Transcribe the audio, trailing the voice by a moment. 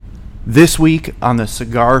This week on the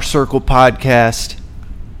Cigar Circle podcast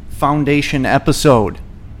Foundation episode,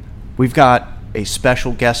 we've got a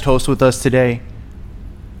special guest host with us today.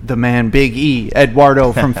 The man Big E,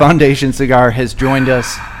 Eduardo from Foundation Cigar, has joined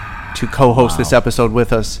us to co-host this episode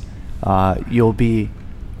with us. You'll be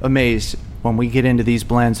amazed when we get into these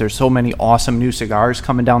blends. There's so many awesome new cigars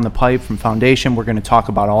coming down the pipe from Foundation. We're going to talk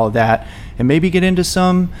about all of that and maybe get into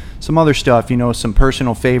some other stuff, some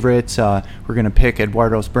personal favorites. We're going to pick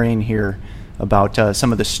Eduardo's brain here about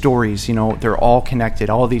some of the stories. They're all connected.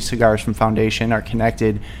 All of these cigars from Foundation are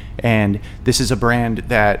connected, and this is a brand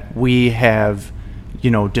that we have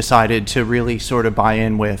decided to really sort of buy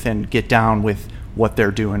in with and get down with what they're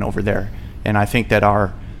doing over there. And I think that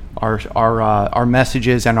our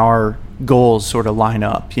messages and our goals sort of line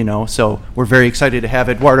up, So we're very excited to have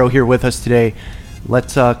Eduardo here with us today.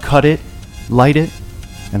 Let's cut it, light it,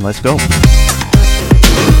 and let's go.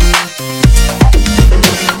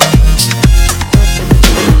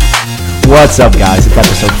 What's up, guys? It's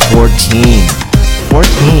episode 14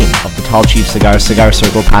 of the Tall Chief Cigar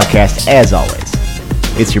Circle podcast. As always,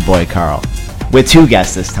 it's your boy Carl, with two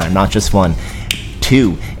guests this time, not just one,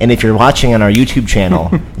 two. And if you're watching on our YouTube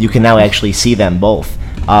channel, you can now actually see them both.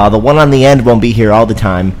 The one on the end won't be here all the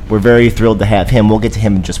time. We're very thrilled to have him. We'll get to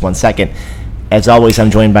him in just one second. As always, I'm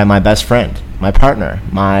joined by my best friend, my partner,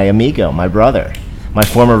 my amigo, my brother, my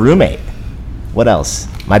former roommate. What else?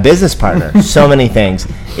 My business partner. So many things.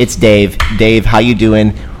 It's Dave. Dave, how you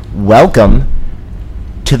doing? Welcome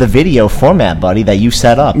to the video format, buddy, that you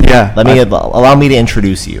set up. Yeah. Allow me to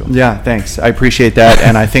introduce you. Yeah, thanks. I appreciate that,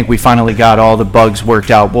 and I think we finally got all the bugs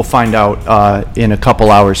worked out. We'll find out in a couple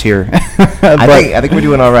hours here. I think we're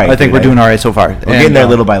doing all right. I think we're doing all right so far. We're getting there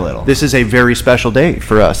little by little. This is a very special day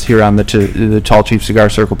for us here on the Tall Chief Cigar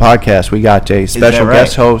Circle podcast. We got a special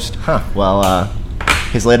guest host. Huh. Well,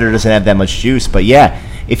 his letter doesn't have that much juice, but yeah.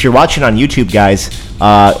 If you're watching on YouTube, guys,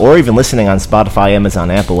 or even listening on Spotify, Amazon,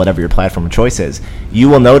 Apple, whatever your platform of choice is, you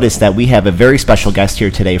will notice that we have a very special guest here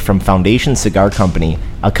today from Foundation Cigar Company,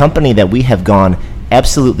 a company that we have gone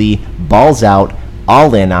absolutely balls out,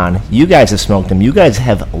 all in on. You guys have smoked them. You guys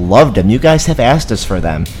have loved them. You guys have asked us for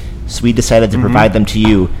them. So we decided to provide them to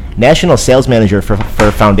you. National Sales Manager for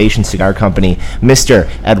Foundation Cigar Company, Mr.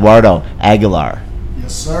 Eduardo Aguilar.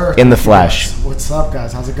 Yes, sir. In the flesh. What's up,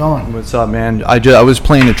 guys? How's it going? What's up, man? I was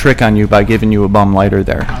playing a trick on you by giving you a bum lighter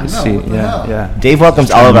there. I know. Yeah. Dave welcomes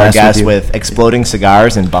all of our guests with exploding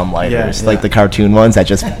cigars and bum lighters, like the cartoon ones that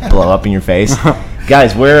just blow up in your face.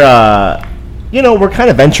 Guys, we're kind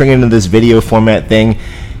of venturing into this video format thing.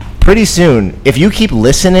 Pretty soon, if you keep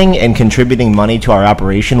listening and contributing money to our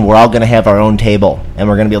operation, we're all going to have our own table, and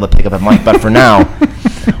we're going to be able to pick up a mic. But for now,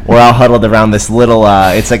 we're all huddled around this little,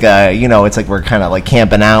 it's like we're kind of like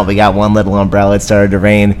camping out. We got one little umbrella. It started to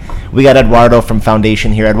rain. We got Eduardo from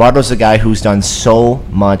Foundation here. Eduardo's a guy who's done so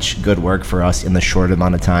much good work for us in the short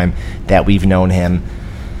amount of time that we've known him.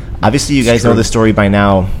 Obviously, you guys know the story by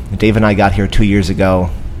now. Dave and I got here 2 years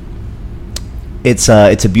ago. It's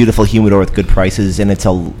a beautiful humidor with good prices, and it's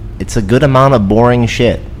a good amount of boring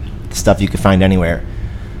shit, stuff you can find anywhere.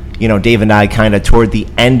 Dave and I kind of toward the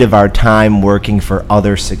end of our time working for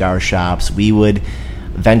other cigar shops, we would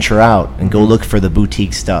venture out and go look for the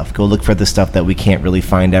boutique stuff, go look for the stuff that we can't really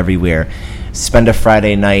find everywhere. Spend a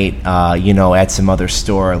Friday night, at some other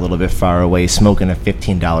store a little bit far away, smoking a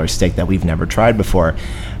 $15 steak that we've never tried before.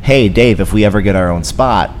 Hey, Dave, if we ever get our own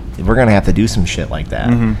spot, we're going to have to do some shit like that,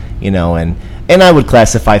 and I would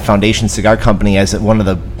classify Foundation Cigar Company as one of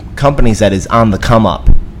the companies that is on the come up.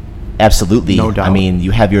 Absolutely. No doubt. I mean,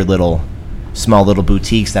 you have your small little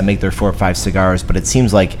boutiques that make their 4 or 5 cigars, but it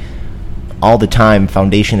seems like all the time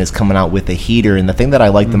Foundation is coming out with a heater, and the thing that I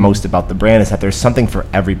like the most about the brand is that there's something for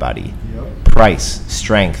everybody. Yep. Price,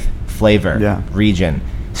 strength, flavor, region,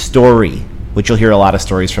 story, which you'll hear a lot of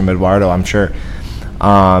stories from Eduardo, I'm sure.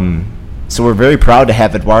 So we're very proud to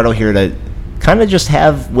have Eduardo here to kind of just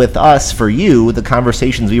have with us, for you, the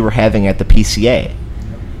conversations we were having at the PCA.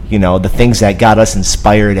 The things that got us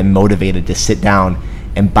inspired and motivated to sit down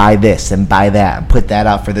and buy this and buy that and put that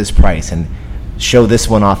out for this price and show this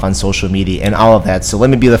one off on social media and all of that. So let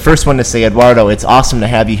me be the first one to say, Eduardo, it's awesome to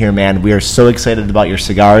have you here, man. We are so excited about your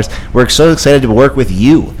cigars. We're so excited to work with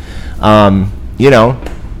you.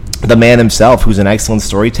 The man himself, who's an excellent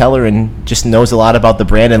storyteller and just knows a lot about the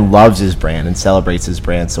brand and loves his brand and celebrates his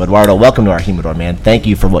brand. So, Eduardo, welcome to our humidor, man. Thank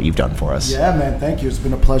you for what you've done for us. Yeah, man, thank you. It's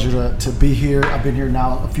been a pleasure to be here. I've been here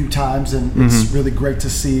now a few times, and it's really great to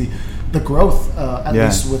see the growth, at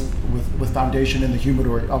least with Foundation and the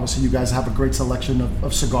humidor. Obviously, you guys have a great selection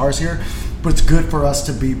of cigars here, but it's good for us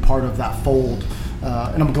to be part of that fold.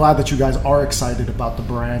 And I'm glad that you guys are excited about the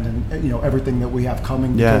brand and everything that we have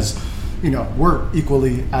coming, because we're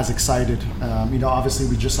equally as excited. Obviously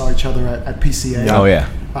we just saw each other at PCA. Oh yeah.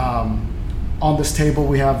 On this table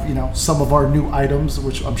we have some of our new items,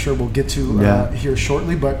 which I'm sure we'll get to here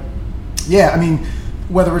shortly. But yeah, I mean,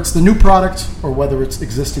 whether it's the new product or whether it's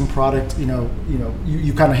existing product, you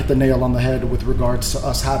kind of hit the nail on the head with regards to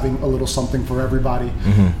us having a little something for everybody.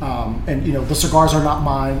 And the cigars are not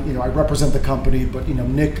mine. I represent the company, but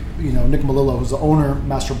Nick Melillo, who's the owner,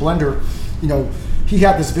 master blender, he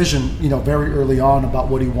had this vision, very early on about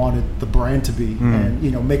what he wanted the brand to be,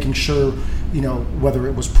 and making sure, whether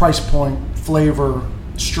it was price point, flavor,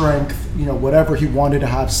 strength, whatever, he wanted to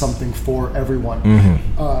have something for everyone.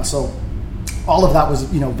 So all of that was,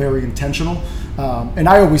 very intentional. And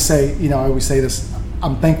I always say this,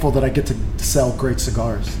 I'm thankful that I get to sell great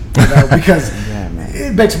cigars, because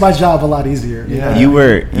it makes my job a lot easier. You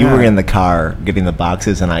were in the car getting the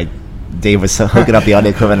boxes, and Dave was hooking up the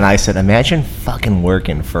audio equipment, and I said, imagine fucking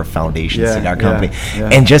working for a Foundation Cigar Company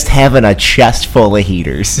and just having a chest full of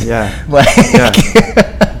heaters.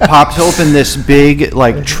 Popped open this big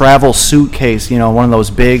travel suitcase, one of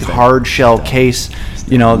those big hard shell case,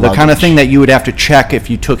 the kind of thing that you would have to check if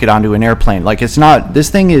you took it onto an airplane. This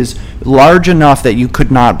thing is large enough that you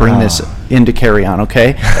could not bring this into carry-on,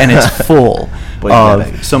 okay? And it's full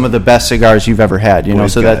of some of the best cigars you've ever had,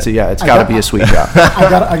 so that's, it's got to be a sweet job.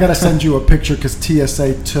 I got to send you a picture, because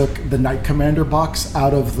TSA took the Night Commander box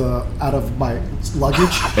out of my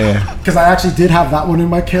luggage, because I actually did have that one in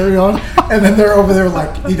my carry-on, and then they're over there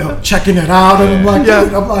checking it out, and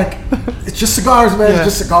I'm like, it's just cigars, man, it's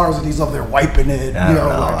just cigars, and he's over there wiping it. I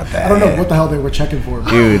don't know what the hell they were checking for.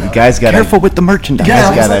 Dude, the guy's got careful with the merchandise. Yeah,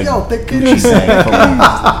 I was like, yo, they could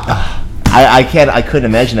I couldn't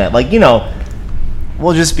imagine that.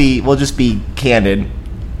 We'll just be candid.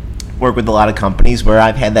 Work with a lot of companies where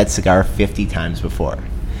I've had that cigar 50 times before.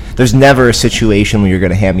 There's never a situation where you're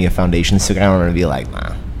going to hand me a Foundation cigar and I'm going to be like,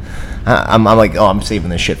 nah. I'm like, I'm saving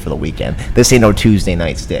this shit for the weekend. This ain't no Tuesday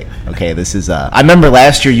night stick. Okay, this is. I remember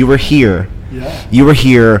last year you were here. Yeah. You were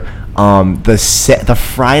here the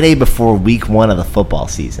Friday before week 1 of the football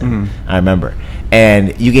season. I remember,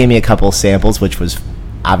 and you gave me a couple of samples, which was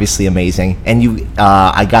obviously amazing. And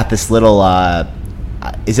I got this little.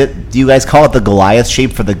 Do you guys call it the Goliath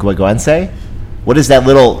shape for the Guaguense? What is that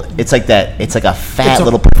little? It's like that. It's like a fat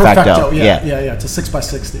little perfecto. Yeah. It's a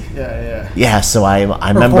 6x60. Yeah. Yeah. So I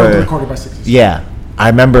remember. 4.25x60. Yeah, I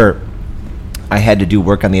remember. I had to do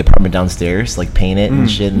work on the apartment downstairs, paint it and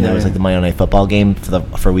shit. And it was the Monday Night Football game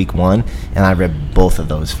for week 1, and I read both of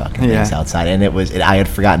those fucking things outside, and I had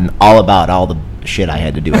forgotten all about all the shit I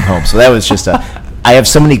had to do at home. So that was just I have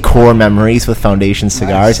so many core memories with Foundation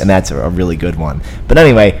Cigars, and that's a really good one. But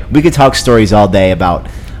anyway, we could talk stories all day about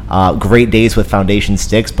great days with Foundation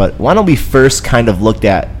sticks, but why don't we first kind of look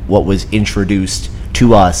at what was introduced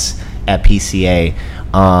to us at PCA.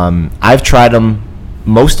 I've tried them,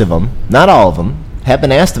 most of them, not all of them, have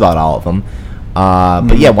been asked about all of them.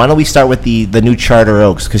 But yeah, why don't we start with the new Charter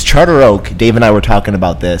Oaks? Because Charter Oak, Dave and I were talking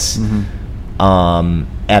about this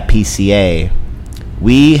at PCA.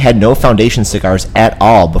 We had no Foundation cigars at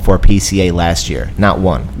all before PCA last year, not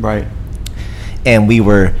one. Right. And we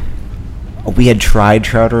had tried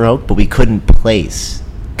Charter Oak, but we couldn't place.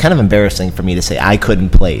 Kind of embarrassing for me to say I couldn't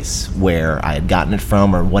place where I had gotten it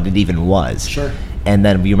from or what it even was. Sure. And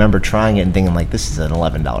then we remember trying it and thinking this is an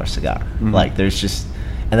 $11 cigar.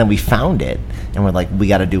 And then we found it, and we're like, we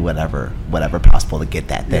got to do whatever possible to get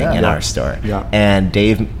that thing in our store. Yeah. And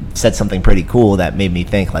Dave said something pretty cool that made me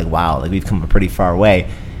think, wow, we've come a pretty far way.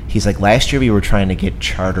 He's like, last year we were trying to get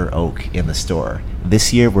Charter Oak in the store.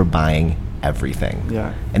 This year we're buying everything.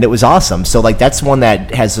 Yeah. And it was awesome. So that's one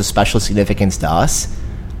that has a special significance to us.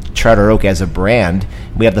 Charter Oak as a brand.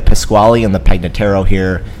 We have the Pasquale and the Pagnataro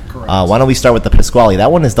here. Correct. Why don't we start with the Pasquale? That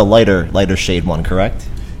one is the lighter shade one, correct?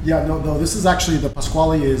 Yeah, no. This is actually the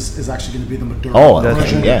Pasquale is actually going to be the Maduro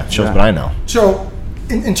version. Yeah, shows what I know. So,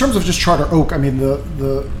 in terms of just Charter Oak, I mean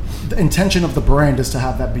the intention of the brand is to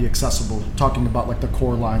have that be accessible. Talking about the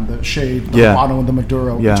core line, the shade, the Habano, and the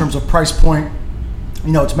Maduro. In terms of price point,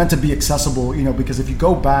 it's meant to be accessible. Because if you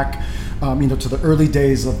go back, to the early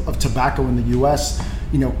days of tobacco in the U.S.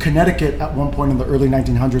 Connecticut at one point in the early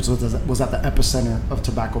 1900s was at the epicenter of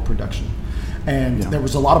tobacco production. And there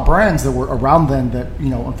was a lot of brands that were around then that,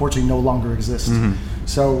 unfortunately no longer exist.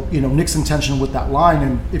 So, Nick's intention with that line,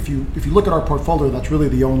 and if you look at our portfolio, that's really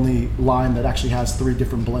the only line that actually has 3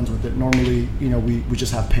 different blends with it. Normally, we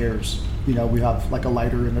just have pairs. We have a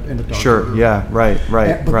lighter and a darker. Sure, yeah, right.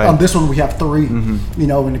 But on this one, we have 3,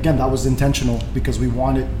 and again, that was intentional because we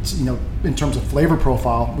wanted, in terms of flavor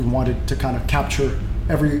profile, we wanted to kind of capture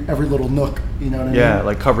every little nook. You know what I mean? Yeah,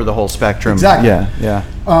 like cover the whole spectrum. Exactly. Yeah.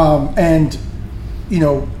 And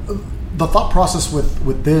the thought process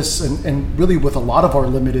with this and really with a lot of our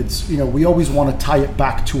limiteds, we always want to tie it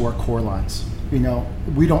back to our core lines.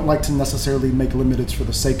 We don't like to necessarily make limiteds for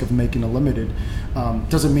the sake of making a limited.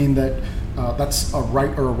 Doesn't mean that that's a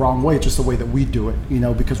right or a wrong way. It's just the way that we do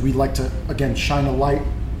it, because we like to, again, shine a light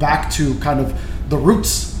back to kind of the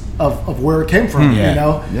roots of where it came from,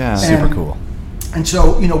 Yeah, super cool. And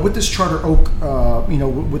so, with this Charter Oak,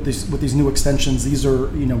 with these new extensions, these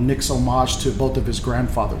are, Nick's homage to both of his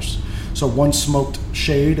grandfathers. So one smoked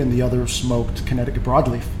shade and the other smoked Connecticut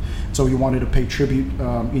broadleaf. So he wanted to pay tribute,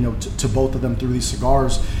 to both of them through these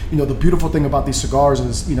cigars. The beautiful thing about these cigars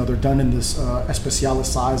is, they're done in this Especiales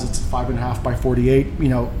size. It's 5.5 by 48.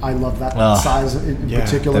 I love that size in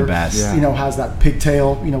particular. The best. Yeah. Has that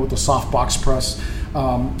pigtail, with the soft box press.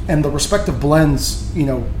 And the respective blends,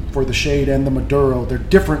 for the shade and the Maduro, they're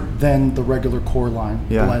different than the regular core line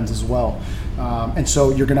blends as well. And so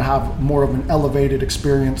you're going to have more of an elevated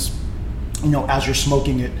experience, as you're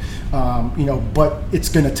smoking it, but it's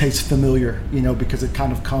going to taste familiar, because it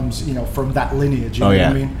kind of comes, from that lineage, you know what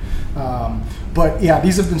I mean? But yeah,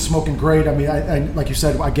 these have been smoking great. I mean, I like you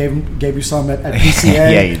said, I gave you some at PCA.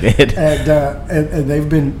 Yeah, you did. And they've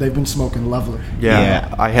been smoking lovely.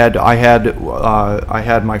 Yeah. I had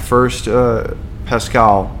my first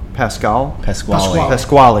Pasquale.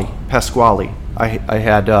 I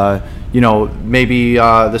had maybe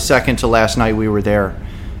the second to last night we were there,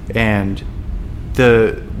 and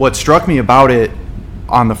what struck me about it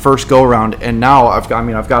on the first go around, and now I've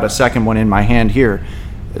got a second one in my hand here.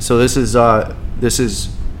 So this is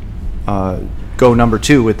go number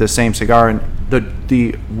 2 with the same cigar, and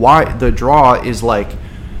the draw is like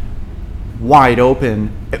wide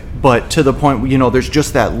open, but to the point where, there's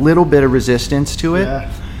just that little bit of resistance to it,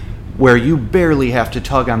 where you barely have to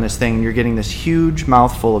tug on this thing, and you're getting this huge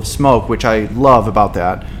mouthful of smoke, which I love about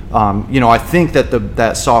that. I think that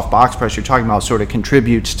that soft box press you're talking about sort of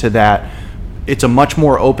contributes to that. It's a much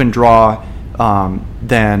more open draw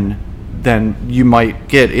than you might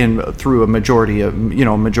get through a majority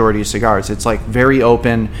of cigars. It's like very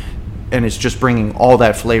open, and it's just bringing all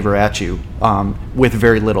that flavor at you with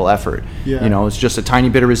very little effort. Yeah. It's just a tiny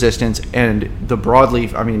bit of resistance. And the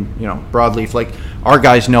broadleaf, broadleaf, like our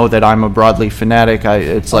guys know that I'm a broadleaf fanatic.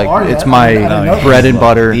 It's my bread and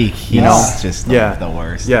butter. Just the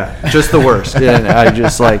worst. Yeah, just the worst. And I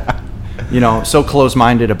just so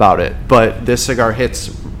close-minded about it. But this cigar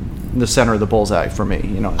hits the center of the bullseye for me.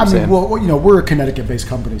 We're a Connecticut-based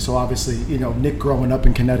company, so obviously, Nick growing up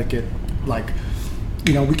in Connecticut,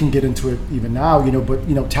 we can get into it even now,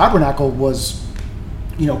 but Tabernacle was,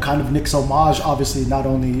 kind of Nick's homage, obviously not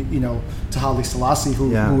only, to Haile Selassie,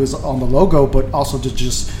 who is on the logo, but also to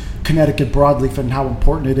just Connecticut broadleaf and how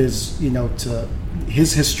important it is, to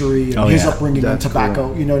his history and his upbringing in tobacco.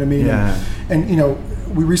 Cool. You know what I mean? Yeah. And he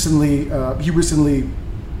recently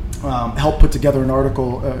helped put together an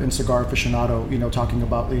article in Cigar Aficionado, talking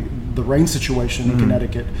about the rain situation in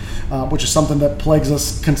Connecticut, which is something that plagues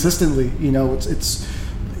us consistently. It's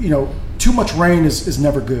too much rain is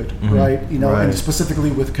never good, right? And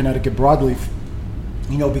specifically with Connecticut broadleaf,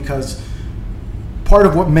 because part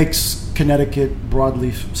of what makes Connecticut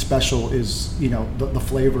broadleaf special is the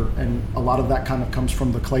flavor, and a lot of that kind of comes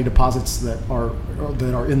from the clay deposits that are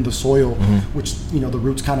in the soil, which the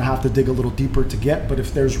roots kind of have to dig a little deeper to get. But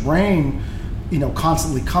if there's rain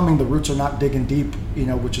constantly coming, the roots are not digging deep,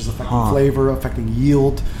 which is affecting flavor, affecting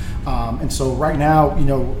yield. And so right now,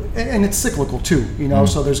 and it's cyclical too,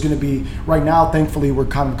 so there's going to be, right now, thankfully, we're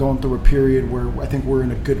kind of going through a period where I think we're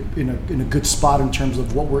in a good spot in terms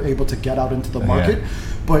of what we're able to get out into the market. Yeah.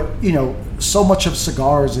 But, so much of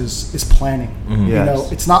cigars is planning.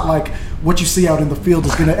 Yes. It's not like what you see out in the field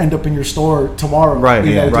is going to end up in your store tomorrow. Right.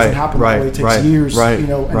 It doesn't happen that way. It takes years.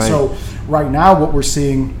 And so right now what we're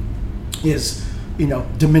seeing is,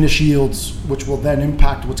 diminish yields, which will then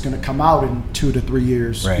impact what's going to come out in 2 to 3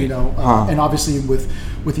 years. Right. And obviously with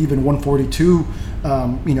even 142,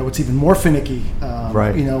 it's even more finicky.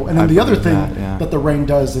 Right. And then the other thing that the rain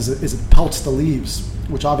does is it pelts the leaves,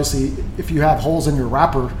 which obviously, if you have holes in your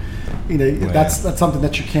wrapper, that's something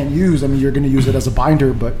that you can't use. I mean, you're going to use it as a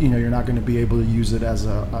binder, but you're not going to be able to use it as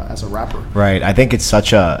a wrapper. Right. I think it's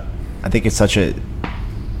such a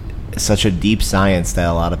deep science that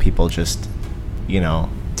a lot of people just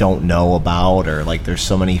don't know about, or there's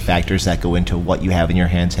so many factors that go into what you have in your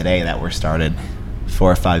hand today that were started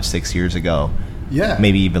 4, 5, 6 years ago. Yeah.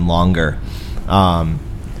 Maybe even longer. When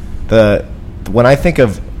I think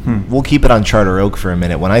of, we'll keep it on Charter Oak for a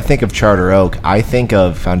minute. When I think of Charter Oak, I think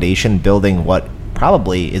of Foundation building what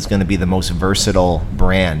probably is going to be the most versatile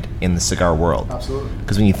brand in the cigar world. Absolutely.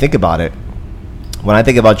 Because when you think about it, when I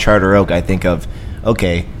think about Charter Oak, I think of,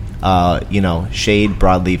 okay, shade,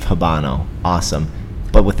 broadleaf, Habano, awesome.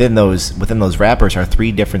 But within those wrappers are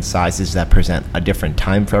 3 different sizes that present a different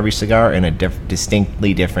time for every cigar and a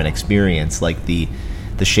distinctly different experience. Like the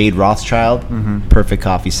Shade Rothschild, perfect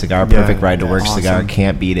coffee cigar, perfect ride to work cigar,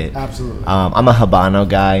 can't beat it. Absolutely. I'm a Habano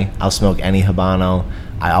guy. I'll smoke any Habano.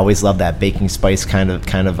 I always love that baking spice kind of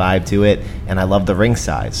vibe to it, and I love the ring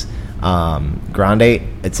size. Grande,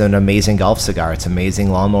 it's an amazing golf cigar. It's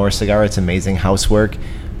amazing lawnmower cigar. It's amazing housework,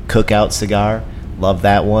 cookout cigar. Love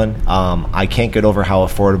that one. I can't get over how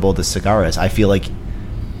affordable the cigar is. I feel like,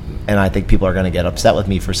 and I think people are going to get upset with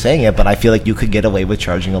me for saying it, but I feel like you could get away with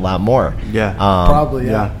charging a lot more. Yeah. Probably,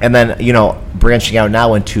 yeah. And then, branching out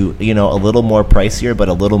now into, a little more pricier, but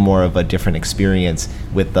a little more of a different experience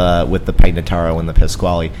with the Pagnataro and the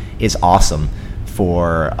Pasquale is awesome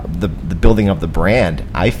for the building of the brand,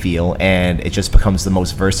 I feel, and it just becomes the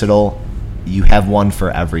most versatile. You have one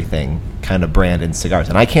for everything kind of brand in cigars.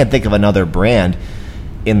 And I can't think of another brand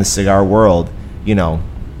in the cigar world,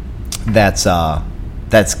 that's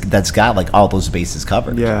got like all those bases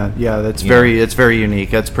covered. Yeah, it's very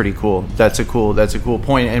unique. That's pretty cool. That's a cool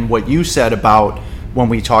point. And what you said about when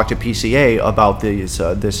we talked to PCA about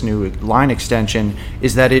this new line extension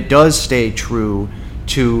is that it does stay true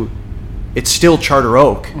to, it's still Charter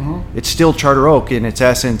Oak. It's still Charter Oak in its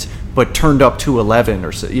essence, but turned up to 11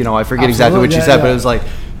 or so. I forget exactly what you said, but it was like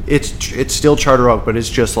it's still Charter Oak, but it's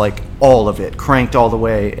just like all of it cranked all the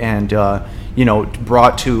way and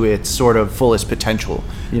brought to its sort of fullest potential.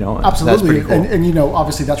 Absolutely. That's pretty cool. And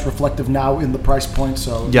obviously that's reflective now in the price point,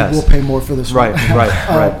 so yes. We'll pay more for this one.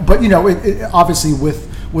 Right. But it obviously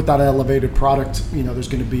with that elevated product, there's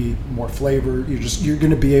going to be more flavor. You're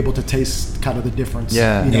going to be able to taste kind of the difference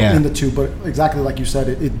in the two. But exactly like you said,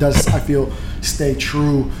 it does, I feel, stay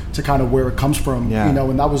true to kind of where it comes from.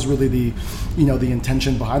 And that was really the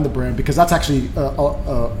intention behind the brand, because that's actually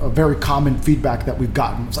a very common feedback that we've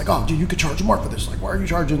gotten. It's like, oh, dude, you could charge more for this. Like, why are you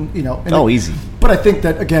charging? Easy. But I think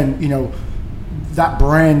that again, that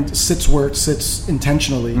brand sits where it sits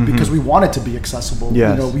intentionally because we want it to be accessible.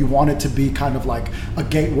 Yes. We want it to be kind of like a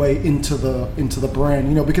gateway into the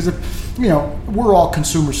brand. Because if we're all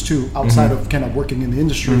consumers too, outside of kind of working in the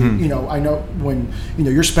industry. I know when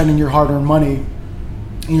you're spending your hard-earned money,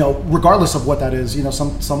 regardless of what that is,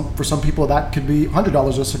 some for some people that could be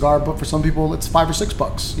 $100 a cigar, but for some people it's $5 or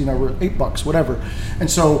 $6, or $8, whatever.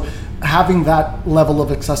 And so having that level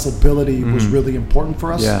of accessibility was really important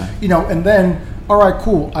for us. And then, all right,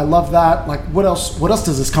 cool, I love that. Like, what else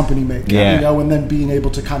does this company make? And then being able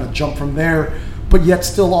to kind of jump from there, but yet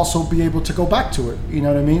still also be able to go back to it. You know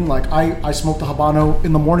what I mean? Like I smoke the Habano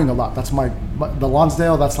in the morning a lot. That's the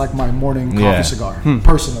Lonsdale. That's like my morning coffee cigar,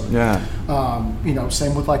 personally.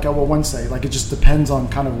 Same with like El Wednesday. Like, it just depends on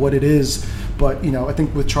kind of what it is. But I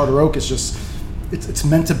think with Charter Oak, it's just it's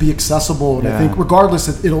meant to be accessible, and I think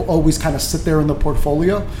regardless, it'll always kind of sit there in the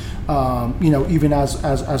portfolio. Even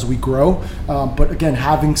as we grow. But again,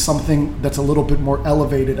 having something that's a little bit more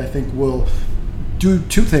elevated, I think will do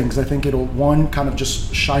 2 things. I think it'll, one, kind of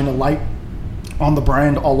just shine a light on the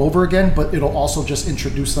brand all over again, but it'll also just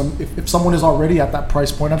introduce them. If someone is already at that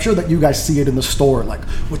price point, I'm sure that you guys see it in the store, like,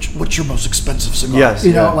 what's your most expensive cigar? Yes,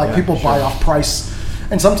 people buy off price.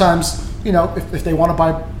 And sometimes, if they want to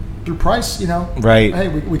buy through price, right. Hey,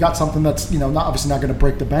 we got something that's, not obviously not going to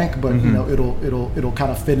break the bank, but it'll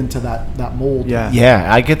kind of fit into that mold.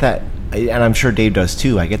 Yeah, I get that. And I'm sure Dave does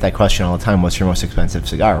too. I get that question all the time. What's your most expensive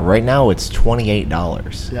cigar? Right now, it's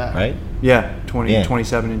 $28. Yeah. Right? Yeah,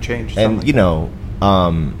 27 and change. And,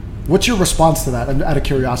 what's your response to that, out of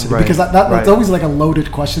curiosity? Right. Because that's always like a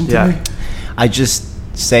loaded question to me. I just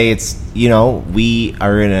say it's, we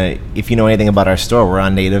are if you know anything about our store, we're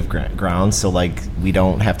on native ground. So, like, we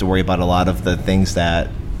don't have to worry about a lot of the things that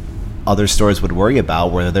other stores would worry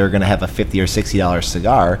about, where they're going to have a $50 or $60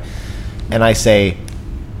 cigar. And I say,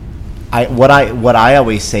 what I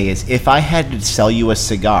always say is, if I had to sell you a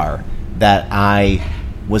cigar that I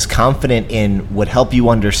was confident in would help you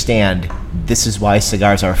understand this is why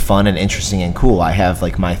cigars are fun and interesting and cool, I have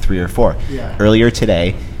like my 3 or 4. Earlier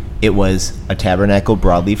today, it was a Tabernacle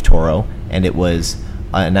Broadleaf Toro, and it was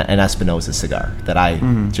an Espinosa cigar that I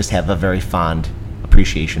just have a very fond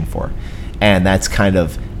appreciation for. And that's kind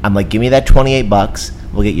of, I'm like, give me that $28,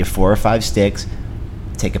 we'll get you 4 or 5 sticks,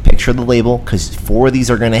 take a picture of the label, because 4 of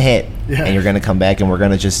these are going to hit, and you're going to come back, and we're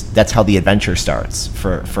going to just, that's how the adventure starts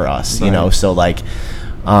for us, so like,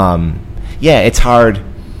 it's hard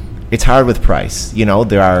with price.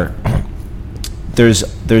 There are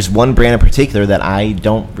there's one brand in particular that I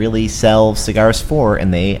don't really sell cigars for,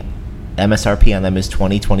 and MSRP on them is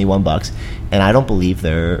 $21, and I don't believe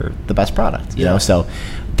they're the best product, you know. So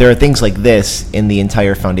there are things like this in the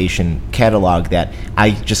entire Foundation catalog that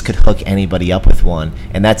I just could hook anybody up with one,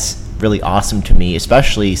 and that's really awesome to me,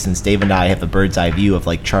 especially since Dave and I have a bird's eye view of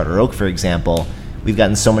like Charter Oak, for example. We've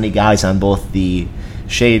gotten so many guys on both the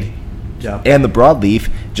shade and the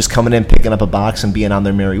broadleaf just coming in, picking up a box and being on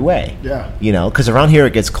their merry way. You know, because around here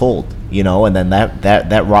it gets cold, you know, and then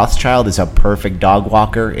that Rothschild is a perfect dog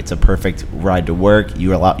walker. It's a perfect ride to work.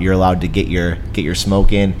 You're allowed to get your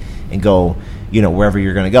smoke in and go, you know, wherever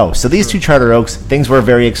you're going to go. So these two Charter Oaks, things we're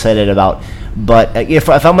very excited about. But if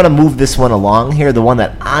I'm going to move this one along here, the one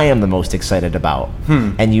that I am the most excited about,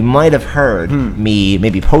 and you might have heard me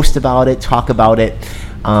maybe post about it, talk about it.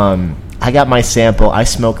 I got my sample. I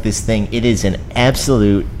smoked this thing. It is an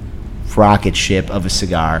absolute rocket ship of a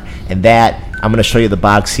cigar. And that, I'm going to show you the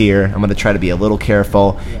box here. I'm going to try to be a little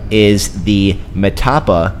careful, is the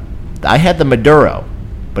Matapa. I had the Maduro,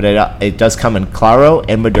 but it does come in Claro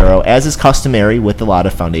and Maduro, as is customary with a lot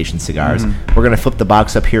of Foundation cigars. We're going to flip the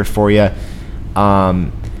box up here for you.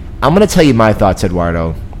 I'm going to tell you my thoughts,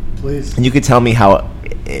 Eduardo. Please. And you could tell me how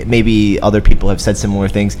maybe other people have said similar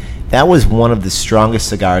things. That was one of the strongest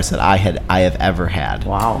cigars that I have ever had.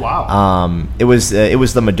 Wow. It was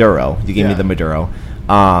the Maduro. You gave me the Maduro.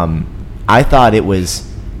 I thought it was.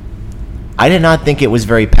 I did not think it was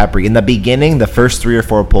very peppery. In the beginning, the first 3 or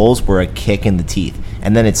 4 pulls were a kick in the teeth,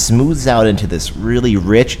 and then it smooths out into this really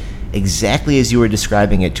rich, exactly as you were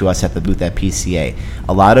describing it to us at the booth at PCA.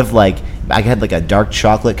 A lot of I had like a dark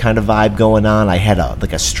chocolate kind of vibe going on. I had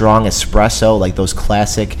a strong espresso, like those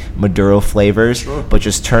classic Maduro flavors, but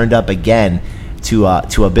just turned up again to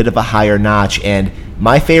a bit of a higher notch. And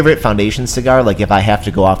my favorite Foundation cigar, like if I have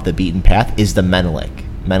to go off the beaten path, is the Menelik.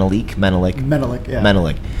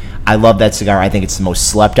 I love that cigar. I think it's the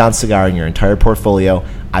most slept on cigar in your entire portfolio.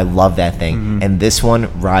 I love that thing. And this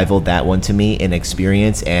one rivaled that one to me in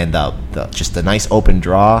experience, and just a nice open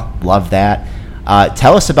draw. Love that.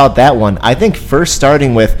 Tell us about that one. I think first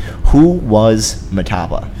starting with, who was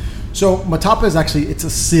Matapa? So Matapa is actually, it's a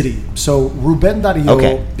city. So Rubén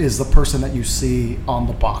Darío is the person that you see on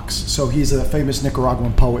the box. So he's a famous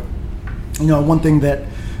Nicaraguan poet. You know, one thing that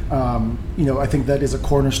I think that is a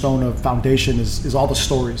cornerstone of Foundation is all the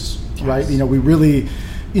stories, right? You know, we really,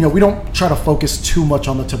 we don't try to focus too much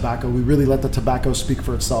on the tobacco. We really let the tobacco speak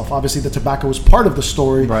for itself. Obviously, the tobacco is part of the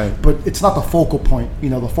story, but it's not the focal point. You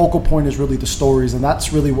know, the focal point is really the stories, and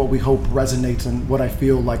that's really what we hope resonates and what I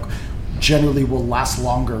feel like generally will last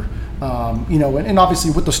longer. And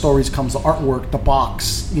obviously with the stories comes the artwork, the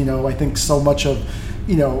box. I think so much of,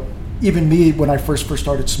 even me, when I first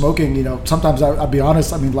started smoking, sometimes I'll be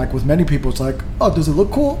honest. I mean, like with many people, it's like, oh, does it look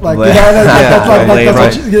cool? Like,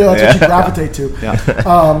 that's what you gravitate to.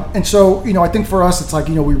 And so, I think for us, it's like,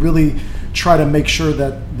 we really try to make sure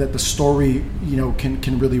that the story,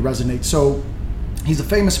 can really resonate. So he's a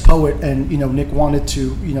famous poet, and Nick wanted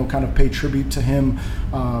to kind of pay tribute to him,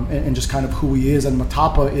 and just kind of who he is. And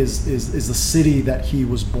Matapa is the city that he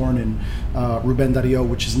was born in, Rubén Darío,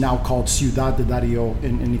 which is now called Ciudad de Darío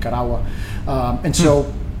in Nicaragua. And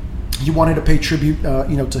so he wanted to pay tribute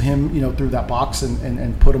to him through that box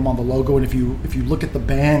and put him on the logo. And if you look at the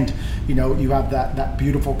band, you have that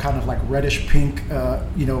beautiful kind of like reddish pink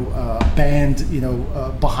band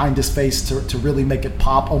behind his face to really make it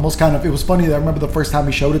pop. Almost kind of, it was funny. I remember the first time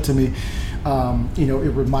he showed it to me,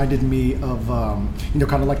 it reminded me of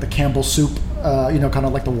kind of like the Campbell soup, kind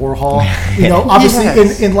of like the Warhol,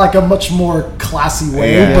 obviously in like a much more classy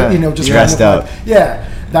way, but just dressed kind of up. Like,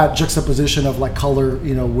 that juxtaposition of like color,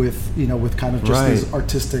 with kind of just these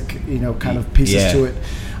artistic, kind of pieces to it.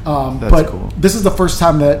 But cool. This is the first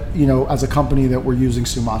time that, as a company, that we're using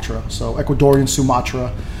Sumatra, so Ecuadorian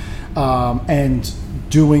Sumatra, and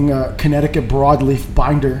doing a Connecticut broadleaf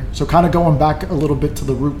binder. So kind of going back a little bit to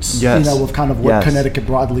the roots, of kind of what Connecticut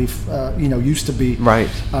broadleaf, used to be. Right.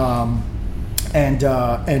 And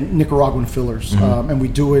Nicaraguan fillers, and we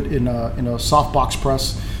do it in a soft box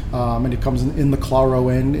press. And it comes in the Claro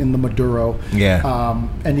and in the Maduro.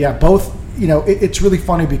 Both, it's really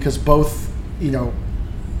funny because both,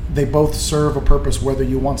 they both serve a purpose, whether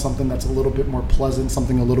you want something that's a little bit more pleasant,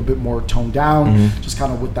 something a little bit more toned down, just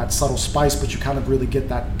kind of with that subtle spice, but you kind of really get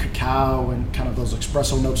that cacao and kind of those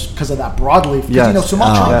espresso notes because of that broadleaf.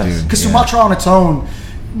 Sumatra, Sumatra on its own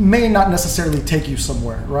may not necessarily take you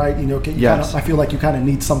somewhere, right? I feel like you kind of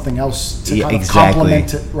need something else to kind of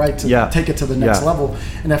complement it, right? To take it to the next level.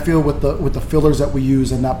 And I feel with the fillers that we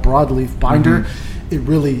use and that broadleaf binder, it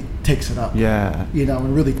really takes it up. Yeah.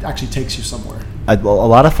 And really actually takes you somewhere. A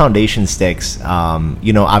lot of Foundation sticks,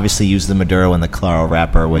 obviously use the Maduro and the Claro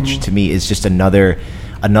wrapper, which to me is just another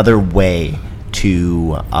way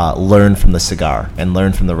to learn from the cigar and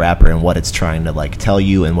learn from the wrapper and what it's trying to like tell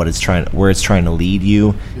you and where it's trying to lead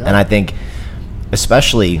you. Yeah. And I think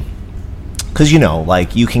especially because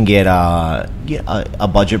you can get a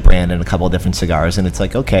budget brand and a couple of different cigars, and it's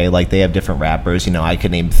like, okay, like they have different wrappers. I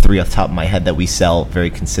could name 3 off the top of my head that we sell very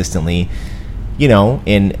consistently,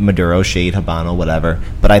 in Maduro, Shade, Habano, whatever.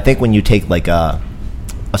 But I think when you take like a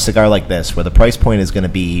cigar like this, where the price point is going to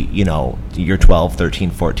be, your 12,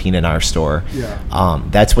 13, 14 in our store,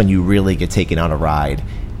 that's when you really get taken on a ride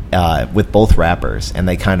with both wrappers, and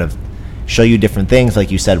they kind of show you different things. Like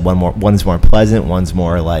you said, one's more pleasant, one's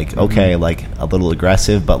more like, okay, like a little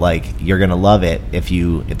aggressive, but like you're going to love it if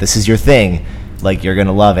this is your thing, like you're going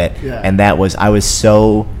to love it. Yeah. And I was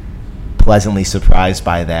so pleasantly surprised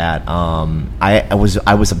by that. I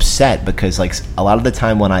was upset because like a lot of the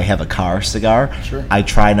time when I have a car cigar, I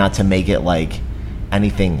try not to make it like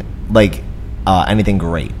anything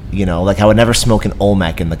great. Like I would never smoke an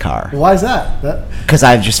Olmec in the car. Why is that? Because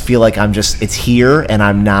I just feel like it's here and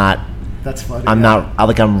I'm not. That's funny.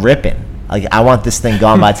 I'm ripping. Like I want this thing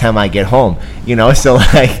gone by the time I get home.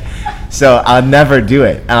 So I'll never do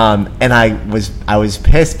it. And I was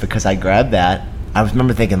pissed because I grabbed that. I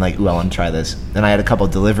remember thinking like, ooh, I want to try this. And I had a couple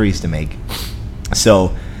of deliveries to make.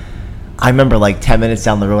 So I remember like 10 minutes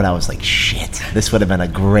down the road, I was like, shit, this would have been a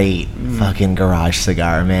great fucking garage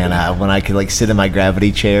cigar, man. When I could like sit in my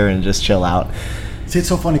gravity chair and just chill out. See, it's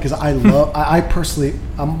so funny because I personally,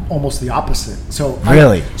 I'm almost the opposite. So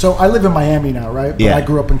really? I live in Miami now, right? But yeah. I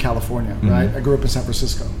grew up in California, right? I grew up in San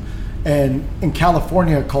Francisco. And in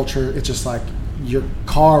California culture, it's just like your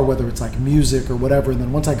car, whether it's like music or whatever. And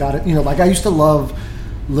then once I got it, like I used to love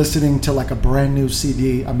listening to like a brand new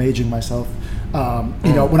CD. I'm aging myself.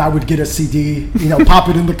 When I would get a CD, pop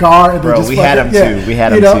it in the car. And Bro, then just we had them too. We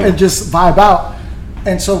had them too. And just vibe out.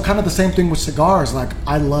 And so kind of the same thing with cigars. Like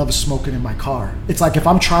I love smoking in my car. It's like if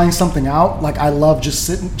I'm trying something out, like I love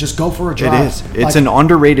just go for a drive. It is. It's an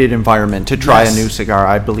underrated environment to try a new cigar.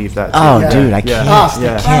 I believe that. Oh, dude, I can't.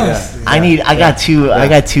 I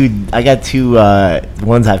got two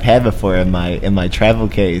ones I've had before in my travel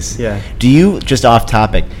case. Yeah. Do you, just off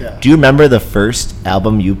topic, do you remember the first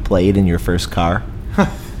album you played in your first car?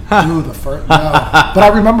 Ooh, the first, no. But I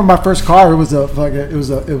remember my first car. It was a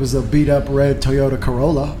beat up red Toyota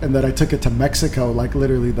Corolla, and then I took it to Mexico like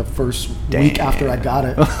literally the first week after I got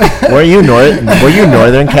it. Were you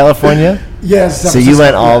Northern California? Yes. So you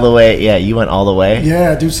went all the way. Yeah, you went all the way.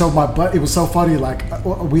 Yeah, dude. So it was so funny. Like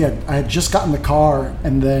I had just gotten the car,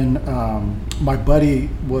 and then my buddy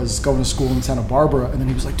was going to school in Santa Barbara, and then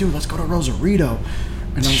he was like, "Dude, let's go to Rosarito."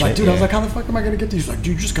 And I was like, dude, I was like, how the fuck am I going to get these? He's like,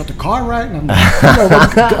 dude, you just got the car right? And I'm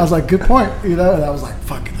like, I was like, good point. And I was like,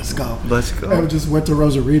 fuck it, let's go. And we just went to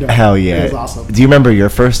Rosarito. Hell yeah. It was awesome. Do you remember your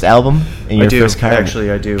first album in your first car?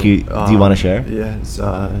 Actually, I do. Do you want to share? Yeah,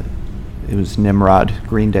 it was Nimrod,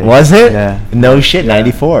 Green Day. Was it? Yeah. No shit,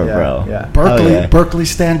 94, bro. Yeah. Berkeley,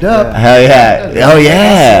 stand up. Hell yeah. Oh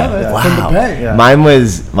yeah. Wow. From the Bay. Yeah. Mine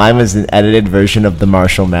was an edited version of the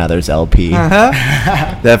Marshall Mathers LP.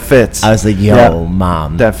 That fits. I was like, yo,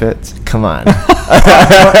 Mom. That fits. Come on. But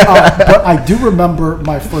I do remember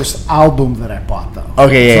my first album that I bought, though.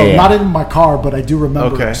 Okay, not in my car, but I do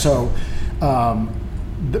remember. Okay. So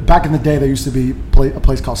back in the day, there used to be a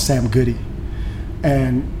place called Sam Goody.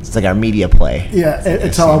 And it's like our media play. Yeah,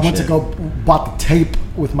 and so I went to go bought the tape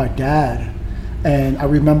with my dad, and I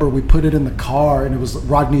remember we put it in the car, and it was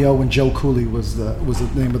Rodney O and Joe Cooley was the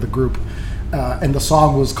name of the group, and the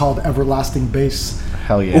song was called Everlasting Bass.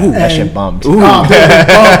 Hell yeah, that shit bumped. Ooh.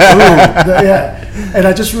 Yeah, and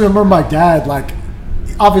I just remember my dad, like,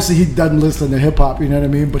 obviously he doesn't listen to hip hop, you know what I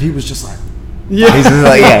mean, but he was just like. Yeah, he's doing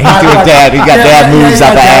dad. He got dad moves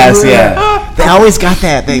out the ass. Yeah, they always got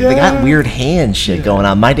that. They got weird hand shit going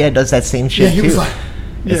on. My dad does that same shit too. He was like,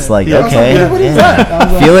 it's like okay, what is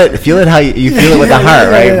that? feel it how you feel it with the heart,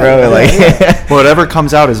 right, bro? Like whatever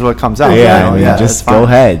comes out is what comes out. Yeah. Just go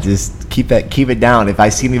ahead. Just keep it down. If I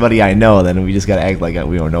see anybody I know, then we just gotta act like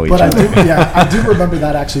we don't know each other. I do remember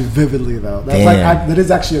that actually vividly though. That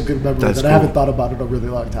is actually a good memory. I haven't thought about it in a really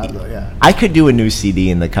long time though. Yeah, I could do a new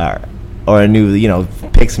CD in the car. Or a new,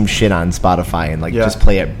 pick some shit on Spotify and just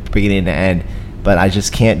play it beginning to end. But I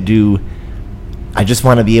just can't do. I just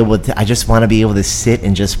want to be able to sit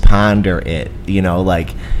and just ponder it. I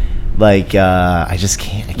just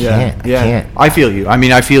can't. I can't. I feel you.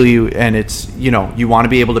 I feel you, and it's you want to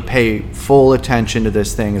be able to pay full attention to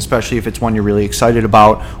this thing, especially if it's one you're really excited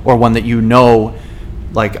about or one that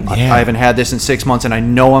Like, I haven't had this in 6 months, and I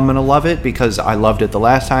know I'm going to love it because I loved it the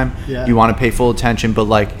last time. Yeah. You want to pay full attention, but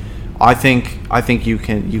like, I think you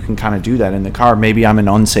can kind of do that in the car. Maybe I'm an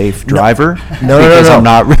unsafe driver because I'm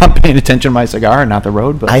not paying attention to my cigar and not the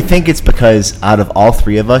road. But I think it's because out of all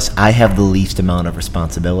three of us, I have the least amount of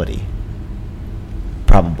responsibility.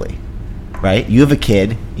 Probably, right? You have a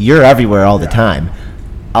kid. You're everywhere all the time.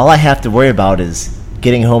 All I have to worry about is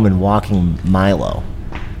getting home and walking Milo,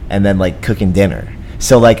 and then like cooking dinner.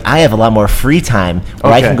 So like I have a lot more free time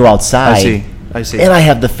where I can go outside. I see. And I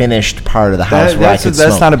have the finished part of the house where I can smoke.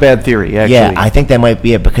 That's not a bad theory, actually. Yeah, I think that might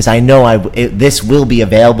be it because I know this will be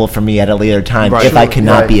available for me at a later time if I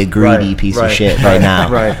cannot be a greedy piece of shit right now.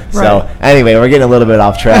 So anyway, we're getting a little bit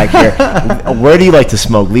off track here. Where do you like to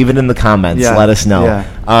smoke? Leave it in the comments. Let us know.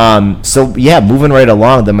 Moving right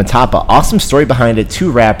along, the Matapa. Awesome story behind it.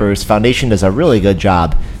 2 wrappers. Foundation does a really good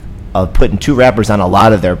job of putting 2 wrappers on a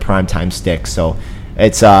lot of their primetime sticks. So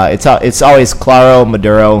it's always Claro,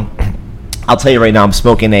 Maduro. I'll tell you right now, I'm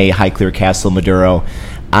smoking a High Clear Castle Maduro.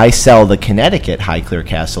 I sell the Connecticut High Clear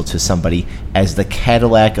Castle to somebody as the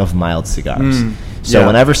Cadillac of mild cigars.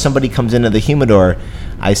 Whenever somebody comes into the humidor,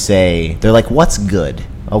 I say, they're like, what's good?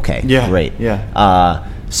 Okay, great.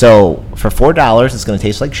 So for $4, it's going to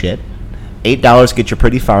taste like shit. $8 get you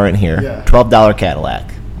pretty far in here. $12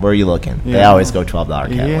 Cadillac. Where are you looking? They always go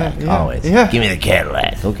 $12 Cadillac. Always. Give me the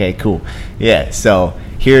Cadillac. Okay, cool. Yeah, so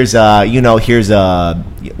here's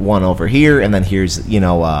one over here, and then here's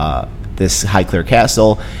this High Clear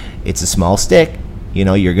Castle. It's a small stick.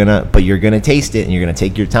 You're gonna taste it, and you're gonna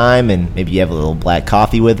take your time, and maybe you have a little black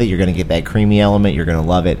coffee with it. You're gonna get that creamy element. You're gonna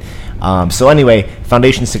love it. So anyway,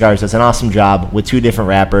 Foundation Cigars does an awesome job with 2 different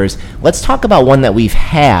wrappers. Let's talk about one that we've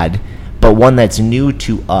had, but one that's new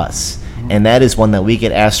to us. And that is one that we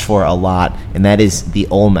get asked for a lot, and that is the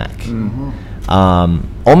Olmec.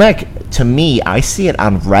 Olmec, to me, I see it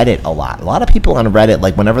on Reddit a lot. A lot of people on Reddit,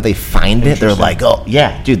 like whenever they find it, they're like, oh,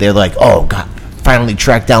 yeah, dude, they're like, oh, God, finally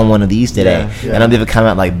tracked down one of these today. And I'll leave a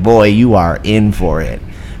comment like, boy, you are in for it.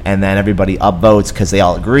 And then everybody upvotes because they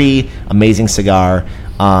all agree. Amazing cigar.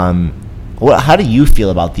 How do you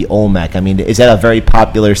feel about the Olmec? I mean, is that a very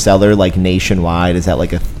popular seller, like nationwide? Is that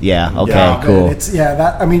like cool.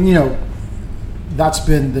 That's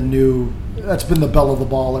been the belle of the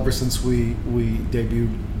ball ever since we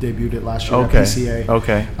debuted it last year at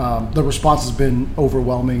PCA. The response has been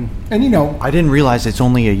overwhelming, and I didn't realize it's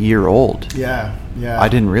only a year old. I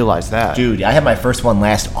didn't realize that, dude. I had my first one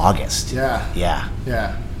last August.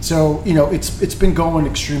 So it's been going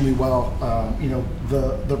extremely well.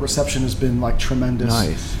 The reception has been like tremendous.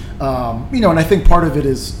 Nice. And I think part of it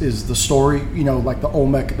is the story. Like the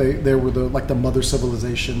Olmec, they were the mother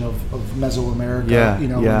civilization of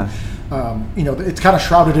Mesoamerica. It's kind of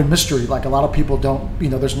shrouded in mystery. Like a lot of people don't.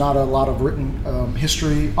 There's not a lot of written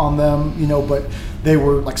history on them. But they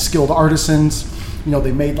were like skilled artisans.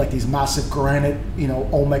 They made like these massive granite,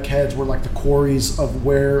 Olmec heads were like the quarries of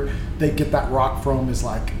where they get that rock from is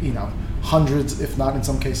like, hundreds, if not in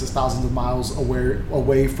some cases thousands of miles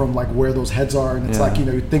away from like where those heads are. And it's like,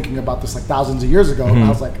 you're thinking about this like thousands of years ago. And I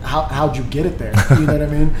was like, how'd you get it there? You know what I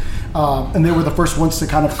mean? And they were the first ones to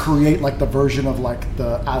kind of create like the version of like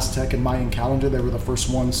the Aztec and Mayan calendar. They were the first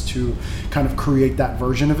ones to kind of create that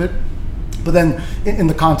version of it. But then in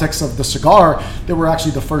the context of the cigar, they were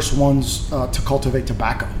actually the first ones to cultivate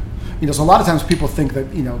tobacco. So a lot of times people think that,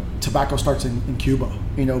 tobacco starts in Cuba,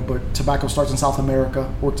 but tobacco starts in South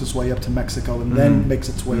America, works its way up to Mexico, and then makes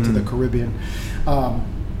its way to the Caribbean.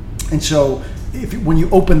 And so when you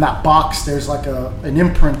open that box, there's like an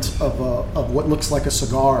imprint of what looks like a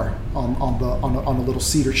cigar on a little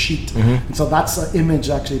cedar sheet. And so that's an image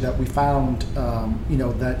actually that we found,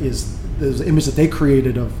 that is there's an image that they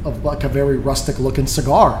created of like a very rustic looking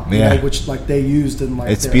cigar, which like they used in like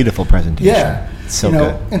it's beautiful presentation. It's so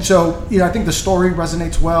good. And so I think the story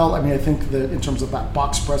resonates well. I mean, I think that in terms of that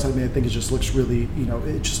box press, I think it just looks really,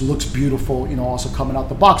 it just looks beautiful. Also coming out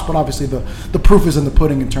the box, but obviously the proof is in the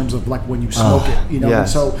pudding in terms of like when you smoke it. And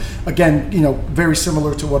so again, very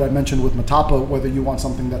similar to what I mentioned with Matapa, whether you want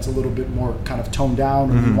something that's a little bit more kind of toned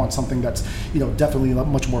down, or you want something that's definitely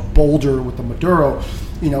much more bolder with the Maduro.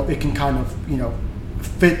 It can kind of,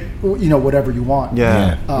 fit, whatever you want.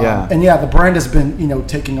 And the brand has been,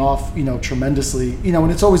 taking off, tremendously,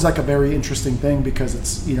 and it's always like a very interesting thing because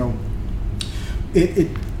it's, it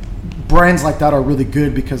brands like that are really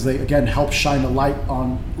good because they, again, help shine a light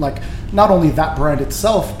on like not only that brand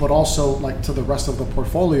itself, but also like to the rest of the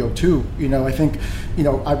portfolio too. I think,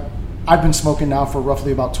 I've been smoking now for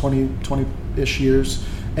roughly about 20-ish years.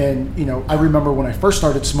 And, I remember when I first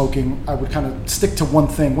started smoking, I would kind of stick to one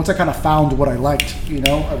thing. Once I kind of found what I liked,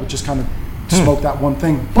 I would just kind of smoke that one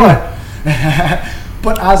thing. But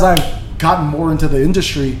but as I've gotten more into the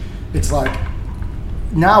industry, it's like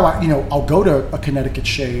now I'll go to a Connecticut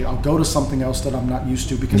shade, I'll go to something else that I'm not used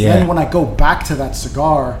to, because then when I go back to that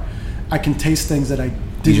cigar, I can taste things that I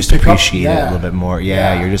didn't you just appreciate it a little bit more.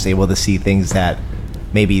 You're just able to see things that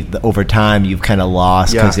maybe over time you've kind of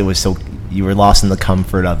lost because it was so, you were lost in the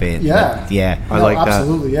comfort of it. I like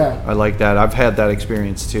absolutely, that. I like that. I've had that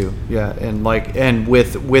experience too. And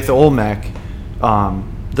with Olmec,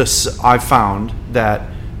 I've found that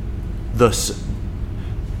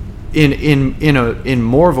in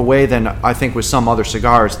more of a way than I think with some other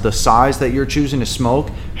cigars, the size that you're choosing to smoke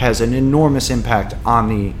has an enormous impact on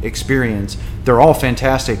the experience. They're all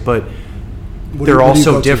fantastic, but they're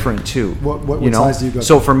also different too. What size do you go to?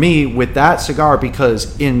 So for me, with that cigar,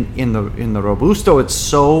 because in the Robusto, it's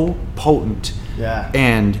so potent. Yeah.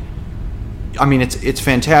 And I mean, it's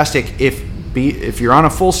fantastic. If you're on a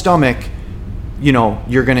full stomach,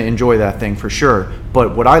 you're going to enjoy that thing for sure.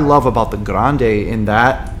 But what I love about the Grande in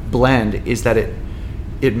that blend is that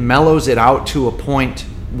it mellows it out to a point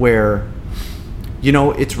where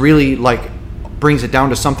it's really like brings it down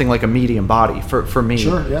to something like a medium body for me.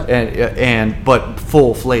 Sure, yeah. And but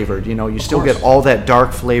full flavored. You still get all that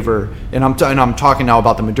dark flavor. And I'm talking now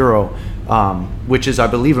about the Maduro, which is, I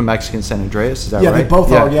believe, a Mexican San Andreas. Is that right? Yeah, they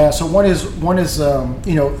both are. Yeah. So one is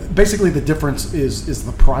basically the difference is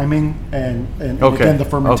the priming and again the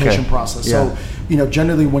fermentation process. Yeah. So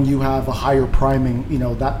generally when you have a higher priming,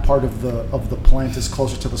 that part of the plant is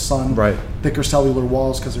closer to the sun. Right. Thicker cellular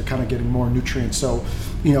walls because they're kind of getting more nutrients. So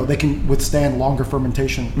they can withstand longer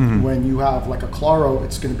fermentation. Mm-hmm. When you have like a Claro,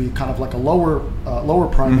 it's going to be kind of like a lower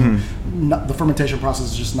priming. Mm-hmm. The fermentation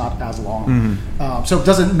process is just not as long. Mm-hmm. So it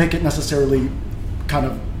doesn't make it necessarily kind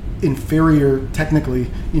of inferior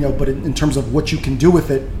technically, but in terms of what you can do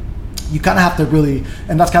with it, you kind of have to really,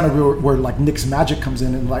 and that's kind of where like Nick's magic comes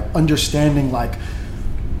in, and like understanding like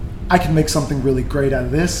I can make something really great out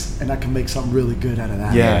of this, and I can make something really good out of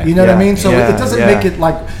that. Yeah, what I mean? So it doesn't make it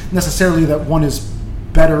like necessarily that one is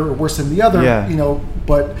better or worse than the other,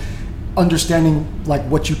 but understanding like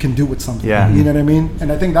what you can do with something. You know what I mean?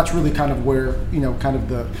 And I think that's really kind of where kind of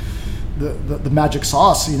the magic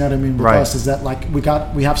sauce, with us is that like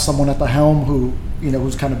we have someone at the helm who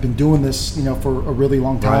who's kind of been doing this for a really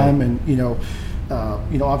long time, and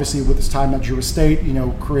obviously with his time at Drew Estate,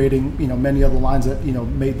 creating many other lines that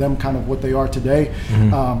made them kind of what they are today.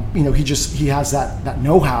 Mm-hmm. He has that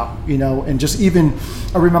know-how, and just even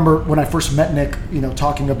I remember when I first met Nick,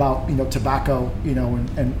 talking about tobacco,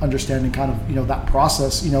 and understanding kind of that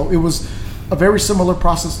process. It was a very similar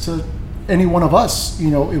process to any one of us.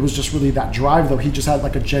 It was just really that drive, though. He just had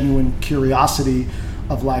like a genuine curiosity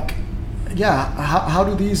of like, how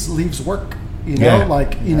do these leaves work?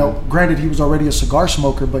 Granted, he was already a cigar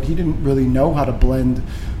smoker, but he didn't really know how to blend,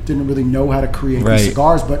 didn't really know how to create these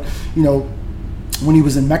cigars. But when he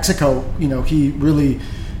was in Mexico, he really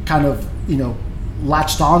kind of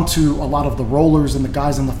latched on to a lot of the rollers and the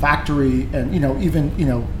guys in the factory, and even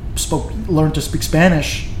learned to speak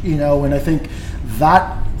Spanish, and I think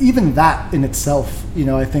that even that in itself,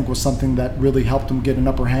 I think was something that really helped him get an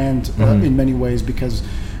upper hand in many ways, because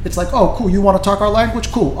it's like, oh, cool, you want to talk our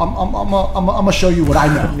language? Cool, I'm gonna show you what I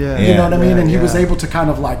know. You know what I mean? And he was able to kind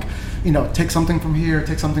of like, take something from here,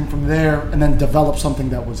 take something from there, and then develop something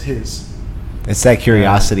that was his. It's that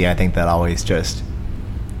curiosity, I think, that always just,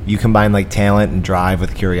 you combine like talent and drive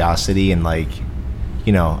with curiosity, and like,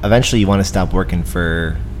 eventually you want to stop working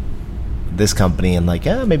for this company and like,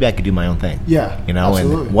 maybe I could do my own thing.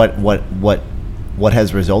 Absolutely. And what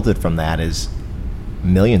has resulted from that is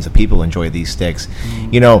millions of people enjoy these sticks.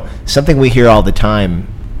 Mm-hmm. Something we hear all the time,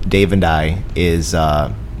 Dave and I, is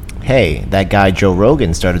hey, that guy Joe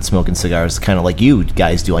Rogan started smoking cigars kind of like you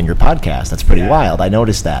guys do on your podcast. That's pretty wild. I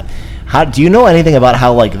noticed that. How do you know anything about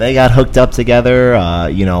how like they got hooked up together?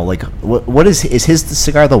 Like what is his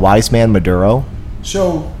cigar, the Wise Man Maduro?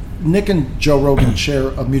 So Nick and Joe Rogan share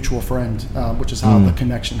a mutual friend, which is how the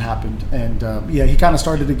connection happened. And he kind of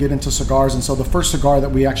started to get into cigars. And so the first cigar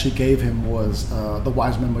that we actually gave him was the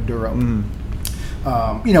Wiseman Maduro.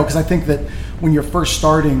 Because I think that when you're first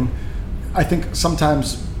starting, I think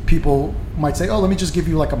sometimes people might say, oh, let me just give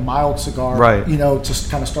you like a mild cigar, to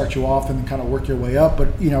kind of start you off and then kind of work your way up. But,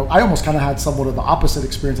 I almost kind of had somewhat of the opposite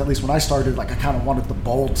experience, at least when I started. Like I kind of wanted the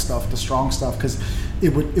bold stuff, the strong stuff, because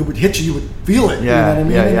it would hit you would feel it. You know what I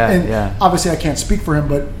mean? And obviously I can't speak for him,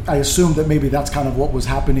 but I assume that maybe that's kind of what was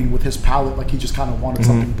happening with his palate. Like he just kind of wanted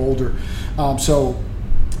something bolder.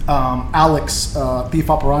 Alex, Thief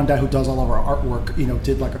Operandi, who does all of our artwork,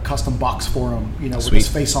 did like a custom box for him, with Sweet. his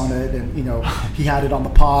face on it, and he had it on the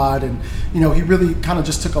pod, and he really kind of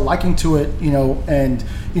just took a liking to it, and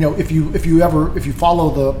if you follow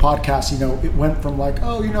the podcast, it went from like,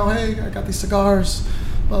 oh, hey, I got these cigars,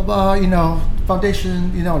 blah blah,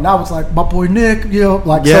 Foundation, now it's like my boy Nick,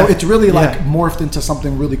 so it's really like morphed into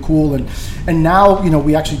something really cool, and now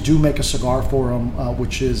we actually do make a cigar for him,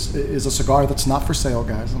 which is a cigar that's not for sale,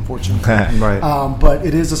 guys, unfortunately. Right. But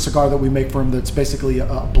it is a cigar that we make for him that's basically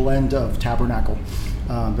a blend of Tabernacle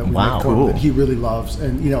that we make for him that he really loves,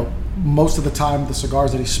 and most of the time the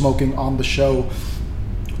cigars that he's smoking on the show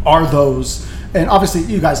are those. And obviously,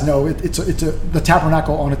 you guys know the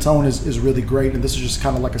Tabernacle on its own is really great, and this is just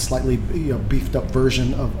kind of like a slightly beefed up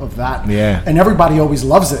version of that. Yeah. And everybody always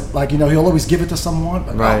loves it. Like he'll always give it to someone.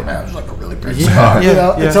 Like, right. Oh man, it's like a really great cigar.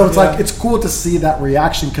 And so it's like it's cool to see that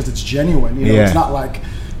reaction because it's genuine. It's not like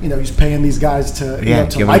he's paying these guys to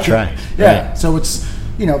give like it a try. it. Yeah. Right. So it's.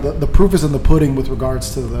 The proof is in the pudding with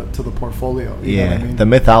regards to the portfolio. You know what I mean? The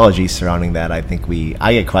mythology surrounding that, I think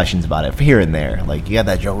I get questions about it here and there. Like, you got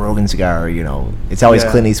that Joe Rogan cigar, it's always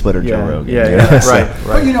Clint Eastwood or Joe Rogan. Right.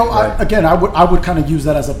 But I would kind of use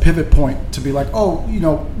that as a pivot point to be like, oh,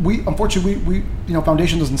 we unfortunately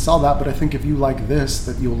Foundation doesn't sell that, but I think if you like this,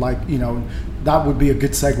 that you'll like, that would be a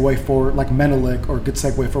good segue for like Menelik, or a good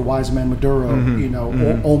segue for Wise Man Maduro,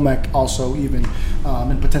 or Olmec also even,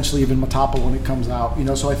 and potentially even Matapa when it comes out,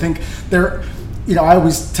 So I think I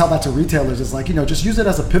always tell that to retailers is like, just use it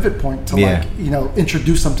as a pivot point to like,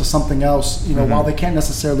 introduce them to something else, while they can't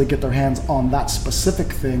necessarily get their hands on that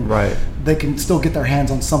specific thing, right. They can still get their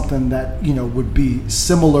hands on something that, would be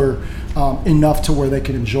similar enough to where they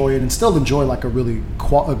can enjoy it and still enjoy like a really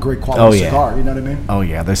a great quality cigar, you know what I mean? Oh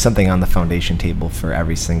yeah, there's something on the Foundation table for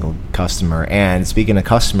every single customer. And speaking of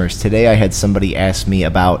customers, today I had somebody ask me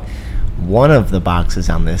about one of the boxes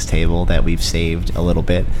on this table that we've saved a little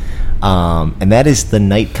bit, and that is the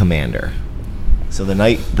Night Commander. So the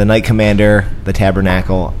Night Commander, the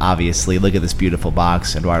Tabernacle, obviously. Look at this beautiful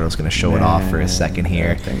box. Eduardo's going to show it off for a second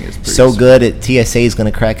here. That thing is pretty so good. TSA is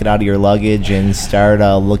going to crack it out of your luggage and start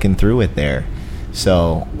looking through it there.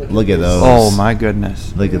 So look at those. Oh my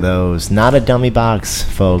goodness! Look at those. Not a dummy box,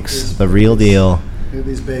 folks. The real deal. Look at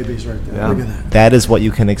these babies right there. Yeah. Look at that. That is what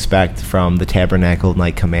you can expect from the Tabernacle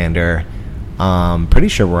Night Commander. Pretty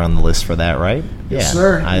sure we're on the list for that, right? Yes,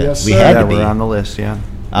 sir. We had to be. We're on the list. Yeah.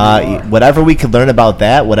 Whatever we could learn about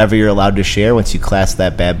that, whatever you're allowed to share once you class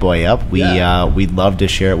that bad boy up, we'd love to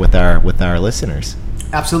share it with our listeners.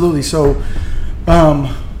 Absolutely. So,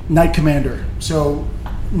 Night Commander. So,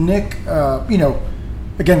 Nick,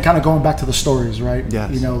 again, kind of going back to the stories, right?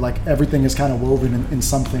 Yes. Like everything is kind of woven in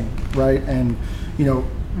something, right? And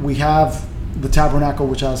we have the Tabernacle,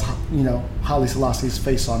 which has Haile Selassie's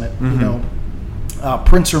face on it.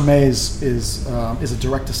 Prince Hermes is a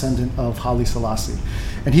direct descendant of Haile Selassie,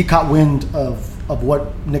 and he caught wind of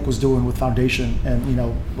what Nick was doing with Foundation, and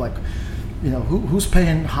who's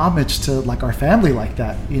paying homage to like our family like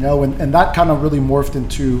that, and that kind of really morphed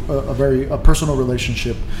into a very personal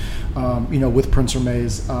relationship, with Prince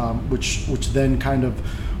Hermes, which then kind of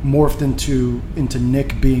morphed into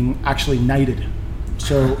Nick being actually knighted.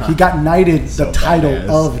 So he got knighted the title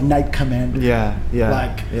of Night Commander. Yeah.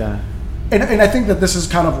 And I think that this is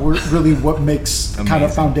kind of really what makes kind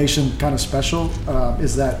of Foundation kind of special,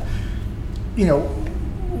 is that,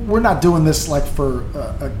 we're not doing this like for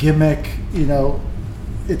a gimmick,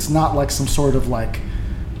 it's not like some sort of like,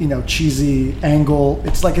 cheesy angle.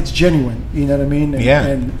 It's like it's genuine, you know what I mean?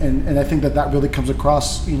 And I think that really comes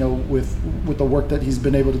across, with the work that he's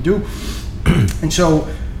been able to do. And so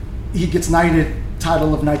he gets knighted,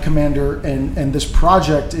 title of Night Commander, and this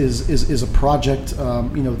project is a project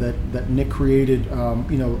that Nick created.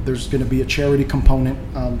 There's going to be a charity component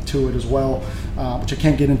to it as well, which I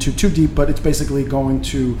can't get into too deep, but it's basically going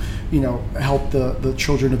to help the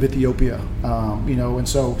children of Ethiopia, and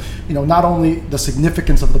so not only the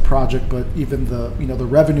significance of the project, but even the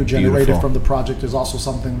revenue generated from the project is also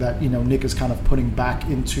something that Nick is kind of putting back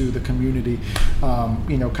into the community,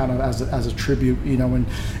 kind of as a tribute,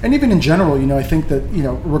 and even in general, I think that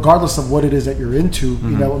regardless of what it is that you're into,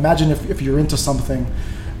 imagine if you're into something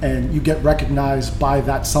and you get recognized by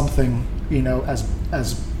that something,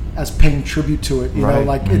 as paying tribute to it,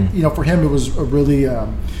 for him it was a really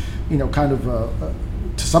kind of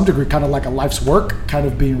to some degree kind of like a life's work kind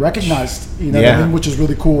of being recognized, what I mean, which is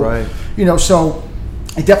really cool, right? So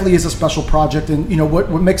it definitely is a special project, and what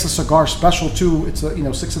makes a cigar special too, it's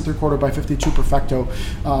a 6 3/4 by 52 Perfecto,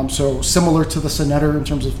 so similar to the Sonetter in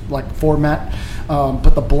terms of like format,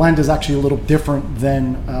 but the blend is actually a little different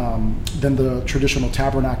than the traditional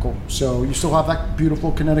Tabernacle. So you still have that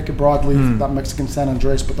beautiful Connecticut broadleaf, that Mexican San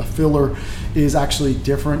Andres, but the filler is actually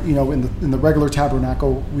different. You know, in the regular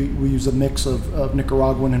Tabernacle, we use a mix of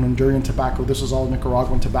Nicaraguan and Honduran tobacco. This is all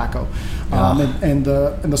Nicaraguan tobacco, and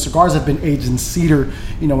the cigars have been aged in cedar,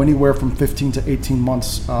 you know, anywhere from 15 to 18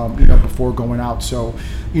 months, you know, before going out. So,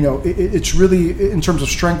 you know, it's really, in terms of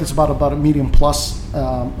strength, it's about a medium plus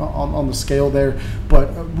on the scale there, but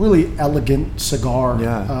a really elegant cigar.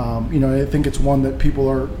 You know, I think it's one that people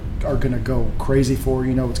are going to go crazy for.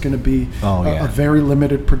 You know, it's going to be a very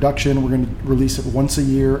limited production. We're going to release it once a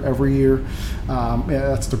year, every year.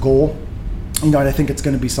 That's the goal. You know, and I think it's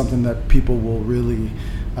going to be something that people will really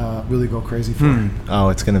go crazy for. Oh,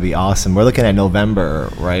 it's going to be awesome. We're looking at November,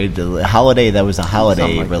 right? The holiday, that was a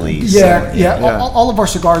holiday release. All of our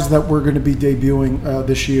cigars that we're going to be debuting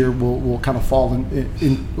this year will kind of fall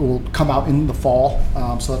will come out in the fall.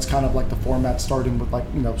 So that's kind of like the format, starting with, like,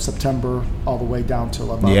 you know, September all the way down to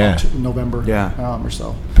about November or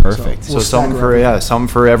so. Perfect. So something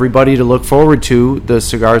for everybody to look forward to. The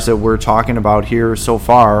cigars that we're talking about here so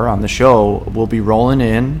far on the show will be rolling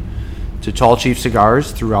in to Tall Chief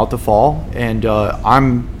Cigars throughout the fall, and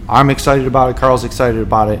I'm excited about it. Carl's excited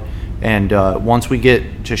about it, and once we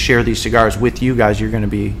get to share these cigars with you guys, you're going to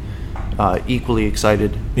be equally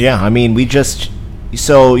excited. Yeah, I mean,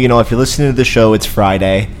 so, you know, if you're listening to the show, it's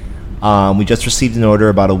Friday. We just received an order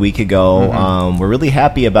about a week ago. We're really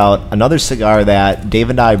happy about another cigar that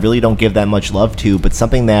Dave and I really don't give that much love to, but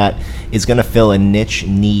something that is going to fill a niche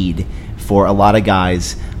need for a lot of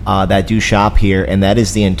guys that do shop here, and that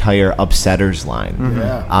is the entire Upsetters line.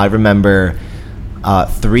 I remember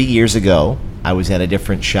 3 years ago, I was at a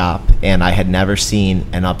different shop, and I had never seen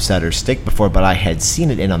an Upsetter stick before, but I had seen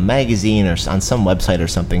it in a magazine or on some website or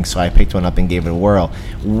something, so I picked one up and gave it a whirl.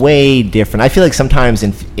 Way different. I feel like sometimes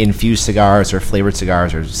infused cigars or flavored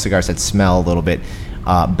cigars or cigars that smell a little bit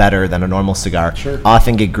better than a normal cigar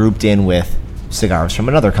often get grouped in with cigars from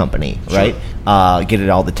another company, right? Get it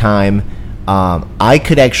all the time. I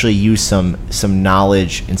could actually use some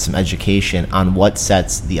knowledge and some education on what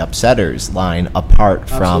sets the Upsetters line apart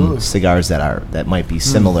from cigars that might be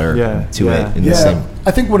similar to it in the same.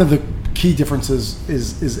 I think one of the key differences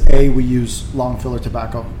is we use long filler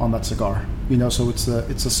tobacco on that cigar. You know, so it's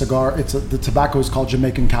a cigar. The tobacco is called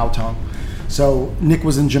Jamaican cow tongue. So Nick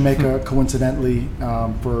was in Jamaica coincidentally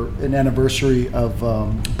for an anniversary of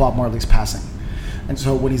Bob Marley's passing. And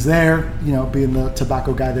so when he's there, you know, being the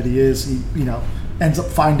tobacco guy that he is, he, you know, ends up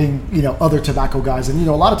finding, you know, other tobacco guys. And, you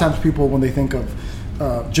know, a lot of times people, when they think of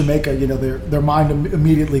Jamaica, you know, their mind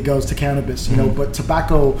immediately goes to cannabis, you know, but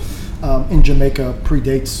tobacco in Jamaica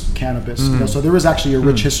predates cannabis. You know, so there is actually a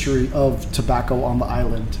rich history of tobacco on the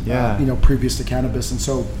island, you know, previous to cannabis. And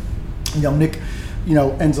so, you know, Nick, you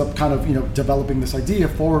know, ends up kind of, you know, developing this idea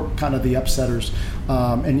for kind of the Upsetters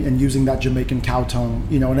and using that Jamaican cow tongue,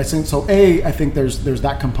 you know, and I think so. I think there's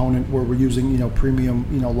that component where we're using, you know, premium,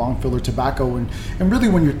 you know, long filler tobacco, and really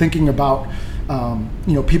when you're thinking about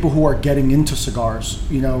you know, people who are getting into cigars,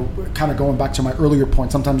 you know, kind of going back to my earlier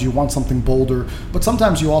point, sometimes you want something bolder, but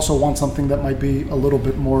sometimes you also want something that might be a little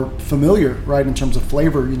bit more familiar, right, in terms of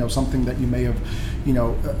flavor, you know, something that you may have, you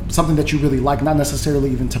know, something that you really like, not necessarily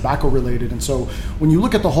even tobacco related. And so when you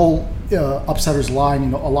look at the whole Upsetters line, you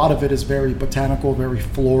know, a lot of it is very botanical, very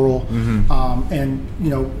floral, and, you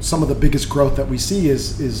know, some of the biggest growth that we see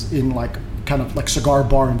is in like kind of like cigar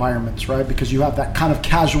bar environments, right? Because you have that kind of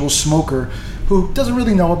casual smoker who doesn't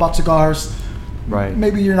really know about cigars. Right.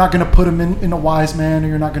 Maybe you're not going to put them in a Wise Man, or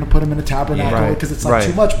you're not going to put them in a Tabernacle because it's like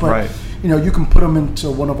too much. But you know, you can put them into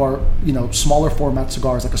one of our, you know, smaller format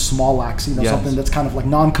cigars, like a small axe, you know, something that's kind of like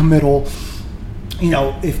non-committal. You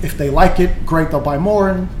know, if they like it, great, they'll buy more,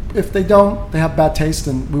 and if they don't, they have bad taste,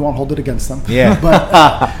 and we won't hold it against them. Yeah.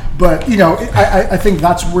 But you know, I think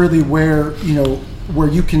that's really where, you know, where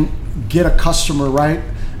you can get a customer, right,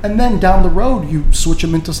 and then down the road you switch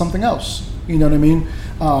them into something else. You know what I mean?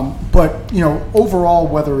 But you know, overall,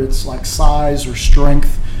 whether it's like size or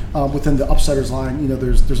strength within the Upsetters line, you know,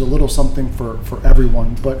 there's a little something for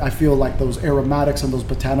everyone. But I feel like those aromatics and those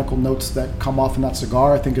botanical notes that come off in that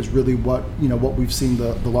cigar, I think is really what, you know, what we've seen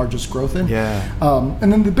the largest growth in.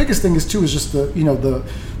 And then the biggest thing is just the, you know,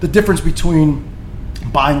 the difference between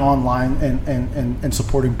buying online and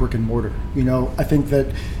supporting brick and mortar. You know, I think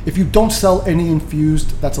that if you don't sell any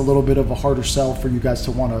infused, that's a little bit of a harder sell for you guys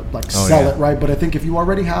to want to like sell it, right? But I think if you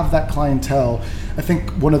already have that clientele, I think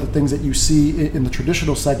one of the things that you see in the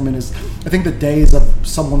traditional segment is, I think the days of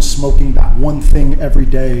someone smoking that one thing every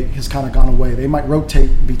day has kind of gone away. They might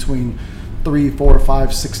rotate between 3, 4,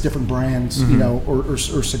 5, 6 different brands, or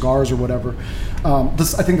cigars or whatever.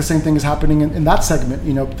 I think the same thing is happening in that segment.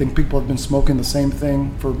 I think people have been smoking the same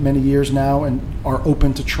thing for many years now and are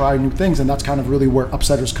open to try new things, and that's kind of really where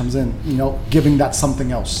Upsetters comes in, giving that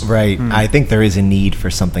something else. Right. I think there is a need for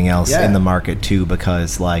something else in the market too,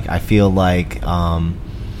 because I feel like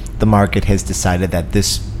the market has decided that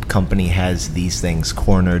this company has these things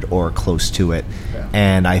cornered or close to it. Yeah.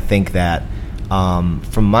 And I think that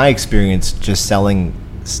from my experience just selling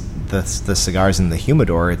the cigars in the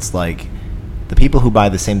humidor, it's like the people who buy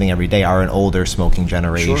the same thing every day are an older smoking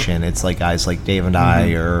generation. Sure. It's like guys like Dave and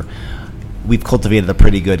I, or we've cultivated a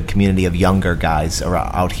pretty good community of younger guys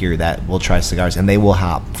out here that will try cigars, and they will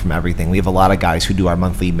hop from everything. We have a lot of guys who do our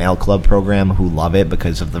monthly mail club program who love it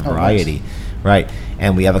because of the variety. Nice. Right.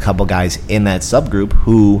 And we have a couple guys in that subgroup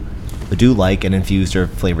who do like an infused or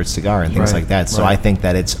flavored cigar and things like that. So I think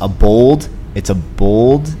that it's a bold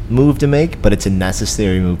move to make, but it's a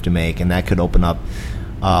necessary move to make, and that could open up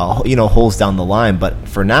holes down the line. But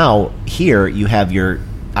for now, here you have your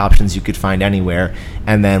options you could find anywhere,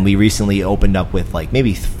 and then we recently opened up with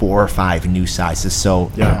maybe 4 or 5 new sizes.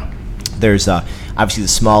 So there's obviously the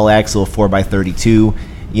small axle 4x32.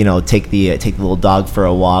 Take the little dog for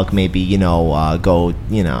a walk. Maybe go I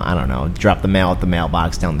don't know, drop the mail at the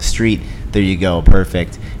mailbox down the street. There you go,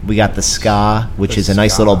 perfect. We got the Ska, which is a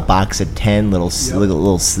nice little box of 10, looks like a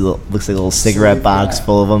little cigarette box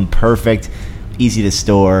full of them. Perfect, easy to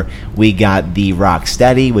store. We got the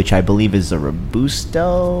Rocksteady, which I believe is a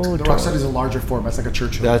Robusto. The Rocksteady is a larger format. It's like a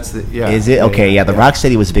Churchill. That's the Is it okay? Yeah, the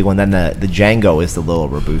Rocksteady was a big one. Then the Django is the little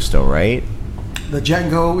Robusto, right? The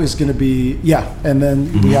Django is going to be, and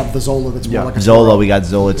then we have the Zola that's more like a Zola. We got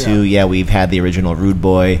Zola too. Yeah, we've had the original Rude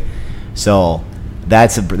Boy. So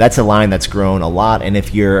that's a line that's grown a lot. And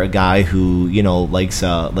if you're a guy who likes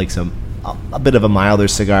a bit of a milder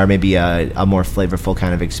cigar, maybe a more flavorful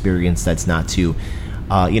kind of experience that's not too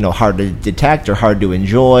hard to detect or hard to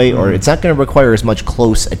enjoy, or it's not going to require as much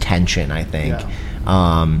close attention, I think.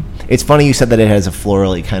 It's funny you said that it has a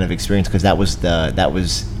florally kind of experience, because that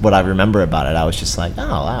was what I remember about it. I was just like, oh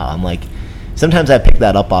wow. I'm like, sometimes I pick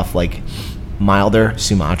that up off milder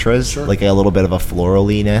Sumatras, like a little bit of a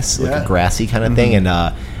floraliness, like a grassy kind of thing, and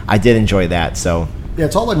I did enjoy that. So yeah,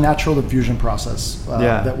 it's all a natural infusion process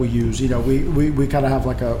that we use. We kind of have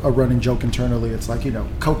a running joke internally. It's like,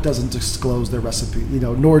 Coke doesn't disclose their recipe,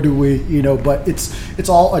 nor do we, but it's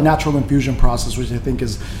all a natural infusion process, which I think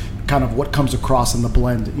is kind of what comes across in the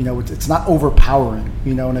blend. It's not overpowering,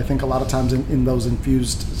 and I think a lot of times in those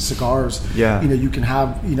infused cigars, you can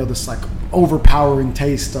have, this overpowering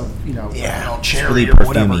taste of, cherry really or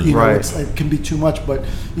whatever. Right. It can be too much, but,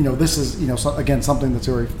 this is, again, something that's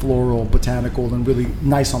very floral, botanical, and really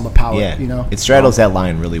nice on the palate. It straddles that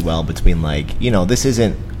line really well between this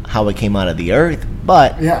isn't how it came out of the earth,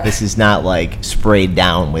 but this is not sprayed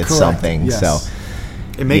down with something. Yes. So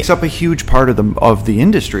it makes up a huge part of the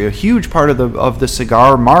industry, a huge part of the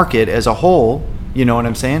cigar market as a whole. You know what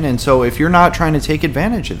I'm saying? And so if you're not trying to take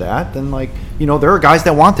advantage of that, then there are guys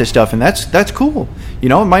that want this stuff, and that's cool. It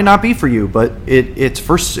might not be for you, but it's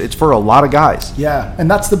for a lot of guys. Yeah,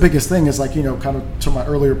 and that's the biggest thing is kind of to my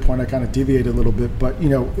earlier point, I kind of deviated a little bit, but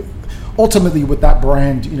ultimately with that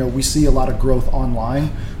brand, we see a lot of growth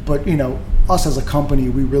online, but us as a company,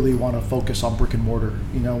 we really want to focus on brick and mortar,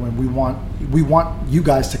 and we want you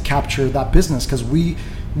guys to capture that business, because we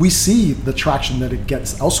see the traction that it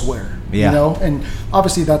gets elsewhere, and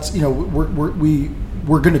obviously that's,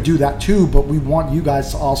 we're going to do that too, but we want you guys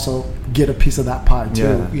to also get a piece of that pie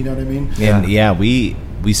too. You know what I mean? And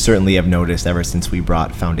we certainly have noticed ever since we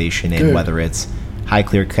brought Foundation in, whether it's High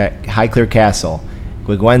Clear Castle,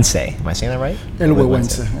 Guiguense. Am I saying that right? El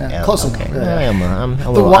Guiguense. Yeah, close enough. Yeah. I'm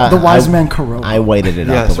a little, the Wise Man Corojo. I weighted it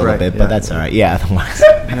up a little bit, but that's all right. Yeah,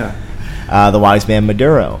 the Wise Man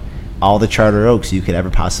Maduro. All the Charter Oaks you could ever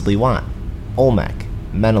possibly want. Olmec,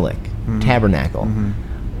 Menelik, Tabernacle.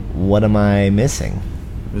 What am I missing?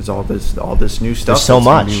 There's all this new stuff. There's so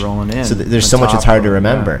much rolling in. So there's so much it's hard to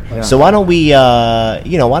remember. Yeah. So why don't we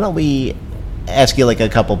ask you a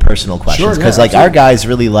couple personal questions, because our guys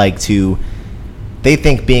really they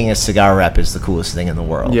think being a cigar rep is the coolest thing in the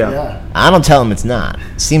world. Yeah. I don't tell them it's not.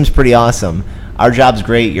 Seems pretty awesome. Our job's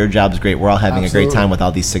great. Your job's great. We're all having a great time with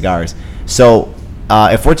all these cigars. So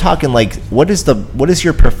if we're talking what is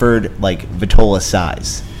your preferred Vitola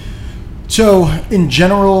size? So in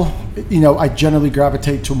general, I generally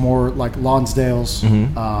gravitate to more Lonsdales,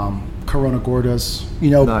 Corona Gordas,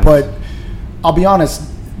 nice. But I'll be honest,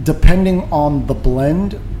 depending on the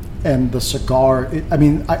blend and the cigar,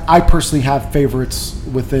 I personally have favorites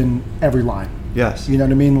within every line. Yes. You know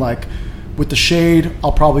what I mean? With the shade,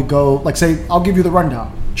 I'll probably go, like, say, I'll give you the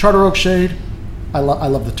rundown. Charter Oak shade, I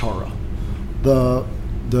love the Toro.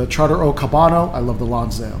 The Charter Oak Habano, I love the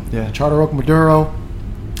Lonsdale. Yeah. Charter Oak Maduro,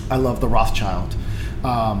 I love the Rothschild.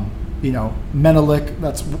 Menelik,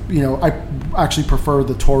 that's, I actually prefer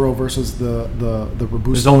the Toro versus the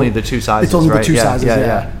Robusto. There's only the two sizes, It's only right? the two sizes, yeah.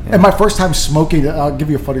 Yeah. And my first time smoking, I'll give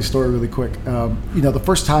you a funny story really quick. The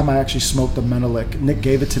first time I actually smoked a Menelik, Nick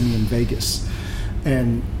gave it to me in Vegas.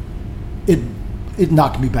 And it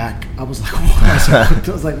knocked me back. I was like, what?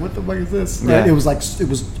 I was like, what the fuck is this? Yeah. It was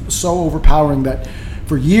so overpowering that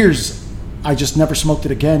for years I just never smoked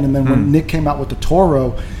it again. And then when Nick came out with the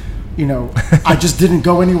Toro, I just didn't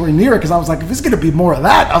go anywhere near it because I was like, if it's going to be more of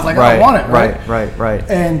that, I was like, I don't want it. Right.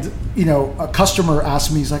 And a customer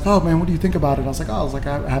asked me, he's like, oh man, what do you think about it? I was like,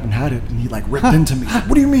 I haven't had it. And he like ripped into me. He's like,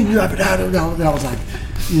 what do you mean you haven't had it? And I was like,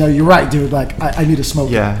 you're right, dude. Like I need to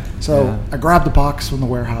smoke it. So I grabbed the box from the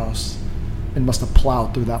warehouse and must have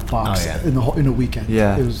plowed through that box in a weekend.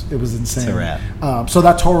 Yeah, it was insane. It's a wrap. So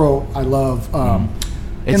that Toro I love.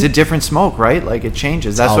 It's a different smoke, right? Like it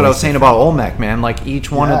changes. That's what I was saying about Olmec, man. Like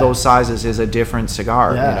each one of those sizes is a different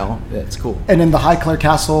cigar. It's cool. And in the Highclere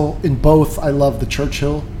Castle, in both, I love the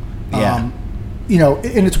Churchill. And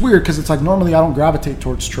it's weird because it's like normally I don't gravitate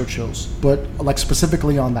towards Churchills, but like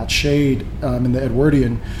specifically on that shade in the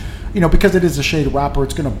Edwardian, because it is a shade wrapper,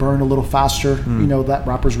 it's going to burn a little faster. That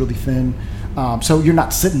wrapper's really thin. So you're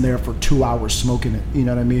not sitting there for 2 hours smoking it, you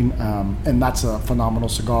know what I mean? And that's a phenomenal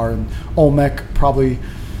cigar. And Olmec, probably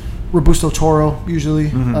Robusto Toro,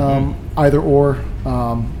 usually, either or.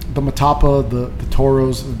 The Matapa, the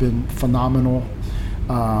Toros have been phenomenal.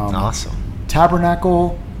 Awesome.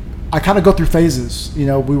 Tabernacle, I kind of go through phases.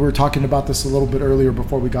 We were talking about this a little bit earlier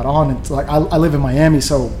before we got on. It's like I live in Miami,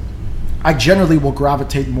 so I generally will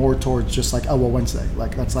gravitate more towards just like Elbow Wednesday.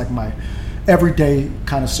 Like that's like my everyday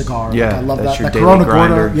kind of cigar. Yeah, like, I love that's that. your That Corona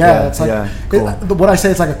grinder. Gorda. Yeah, it's like cool. what I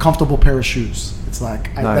say. It's like a comfortable pair of shoes. It's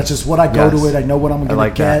like that's just what I go to it. I know what I'm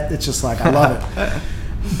going to get. That. It's just like I love it.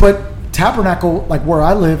 But Tabernacle, like where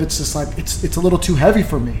I live, it's just like it's a little too heavy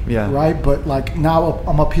for me. Yeah. Right. But like now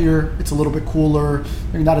I'm up here, it's a little bit cooler.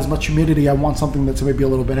 Maybe not as much humidity. I want something that's maybe a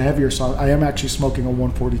little bit heavier. So I am actually smoking a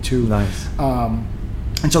 142. Nice.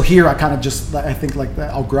 And so here I kind of just, I think like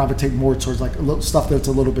that I'll gravitate more towards like a little stuff that's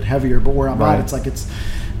a little bit heavier. But where I'm at, it's like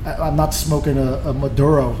I'm not smoking a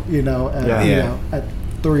Maduro, at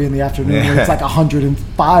 3 in the afternoon. Where it's like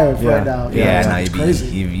 105 right now. It's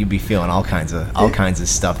crazy. You'd be feeling all kinds of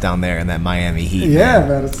stuff down there in that Miami heat. Yeah,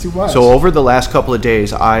 man, it's too much. So over the last couple of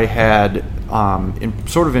days, I had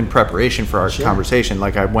in preparation for our conversation,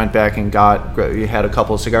 like I went back and had a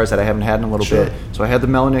couple of cigars that I haven't had in a little bit. So I had the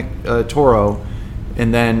Melnick Toro,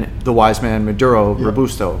 and then the Wise Man Maduro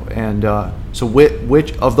Robusto. And so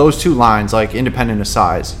which of those two lines, like independent of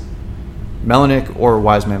size, Melnick or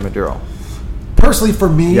Wise Man Maduro? Personally, for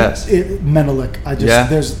me, Menelik. I just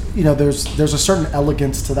there's a certain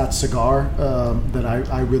elegance to that cigar that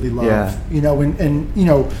I really love.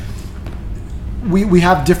 We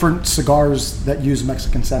have different cigars that use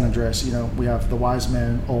Mexican San Andres. We have the Wise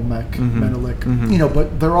Man, Olmec, Menelik.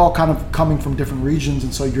 But they're all kind of coming from different regions,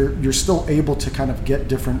 and so you're still able to kind of get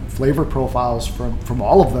different flavor profiles from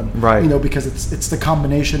all of them. Right. Because it's the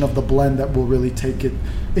combination of the blend that will really take it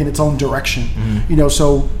in its own direction.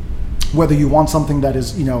 So whether you want something that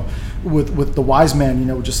is, with the Wise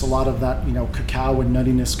Man, just a lot of that, cacao and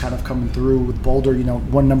nuttiness kind of coming through with Boulder,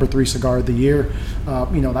 one number 3 cigar of the year.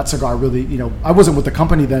 That cigar really, I wasn't with the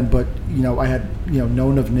company then, but, I had,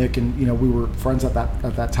 known of Nick and, we were friends at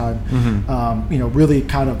that time. Really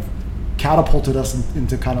kind of catapulted us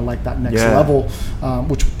into kind of like that next level,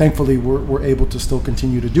 which thankfully we're able to still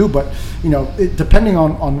continue to do. But depending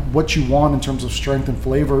on what you want in terms of strength and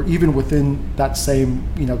flavor, even within that same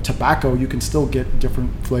tobacco, you can still get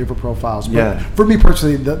different flavor profiles. But for me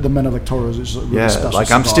personally, the Menelik Toros is a really special like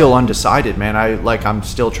cigar. I'm still undecided, man. I'm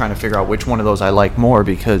still trying to figure out which one of those I like more,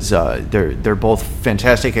 because they're both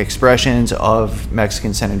fantastic expressions of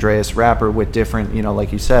Mexican San Andreas wrapper with different,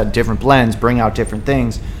 like you said, different blends, bring out different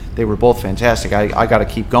things. They were both fantastic. I got to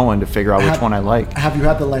keep going to figure out which one I like. Have you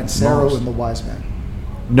had the Lancero and the Wise Man?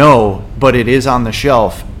 No, but it is on the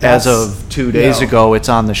shelf. As of 2 days ago, it's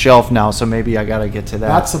on the shelf now, so maybe I got to get to that.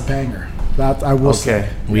 That's a banger. That I will say.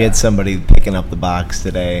 We had somebody picking up the box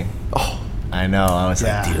today. Oh, I know. I was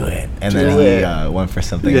like, do it. And then he went for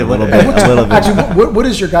something a little bit. Actually, what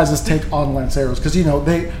is your guys' take on Lanceros? Because,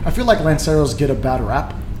 I feel like Lanceros get a bad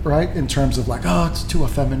rap, right? In terms of like, oh, it's too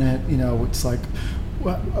effeminate. It's like,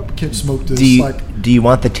 well, I can't smoke this. Do you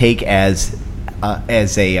want the take as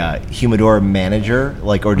as a humidor manager,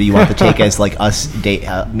 like, or do you want the take as like us,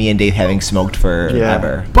 me and Dave having smoked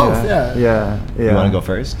forever? Both. Yeah. You want to go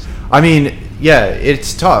first? I mean, yeah,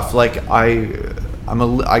 it's tough. Like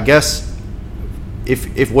I guess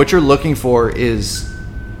if what you're looking for is,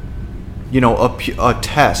 you know, a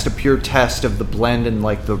pure test of the blend and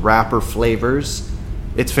like the wrapper flavors,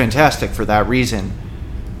 it's fantastic for that reason.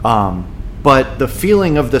 But the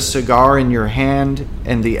feeling of the cigar in your hand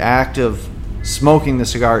and the act of smoking the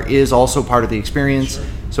cigar is also part of the experience. Sure.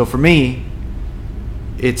 So for me,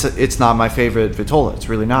 it's not my favorite Vitola. It's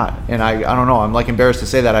really not. And I don't know. I'm like embarrassed to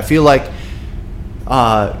say that. I feel like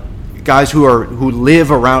guys who live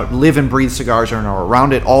and breathe cigars and are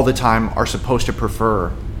around it all the time are supposed to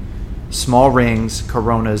prefer small rings,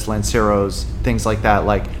 Coronas, Lanceros, things like that.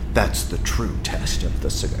 Like, that's the true test of the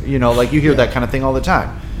cigar. You know, like you hear that kind of thing all the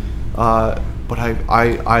time. But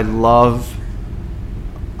I love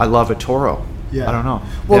a Toro. Yeah. I don't know.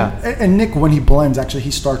 Well, and Nick, when he blends, actually,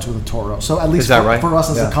 he starts with a Toro. So at least for us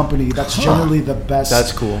as a company, that's generally the best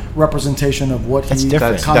representation of what he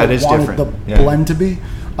kind of wanted the blend to be.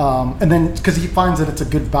 And then, because he finds that it's a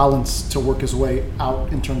good balance to work his way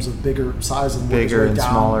out in terms of bigger size and bigger and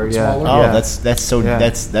smaller. Oh,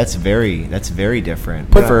 that's very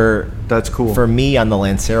different. But that's cool. For me, on the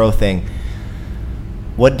Lancero thing,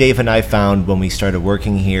 what Dave and I found when we started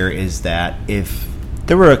working here is that if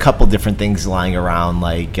there were a couple different things lying around,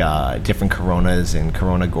 like different Coronas and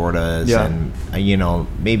Corona Gordas, and you know,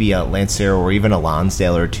 maybe a Lancero or even a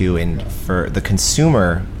Lonsdale or two, and for the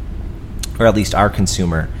consumer, or at least our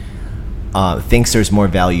consumer, thinks there's more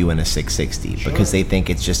value in a 660 because they think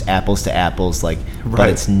it's just apples to apples, like, but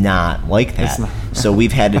it's not like that. So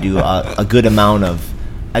we've had to do a good amount of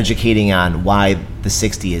educating on why the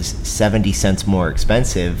 60 is 70 cents more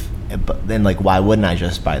expensive, but then, like, why wouldn't I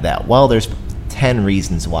just buy that? Well, there's 10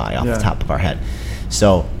 reasons why off the top of our head.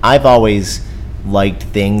 So I've always liked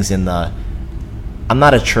things in the, I'm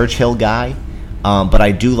not a Churchill guy, but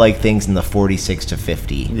I do like things in the 46 to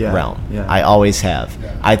 50 realm. I always have.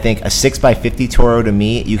 I think a 6x50 Toro, to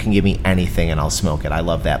me, you can give me anything and I'll smoke it. I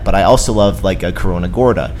love that. But I also love like a Corona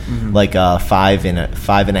Gorda, like a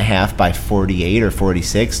 5.5 by 48 or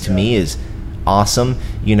 46 to me is awesome.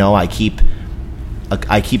 You know, I keep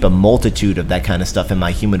a multitude of that kind of stuff in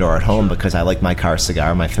my humidor at home because I like my car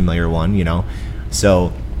cigar, my familiar one, you know.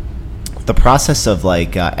 So the process of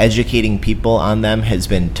like educating people on them has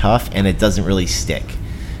been tough, and it doesn't really stick.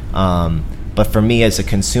 But for me as a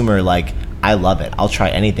consumer, like, I love it. I'll try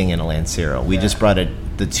anything in a Lancero. We just brought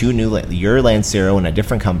the two new, your Lancero and a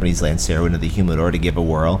different company's Lancero into the humidor to give a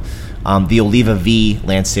whirl. The Oliva V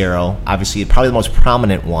Lancero, obviously probably the most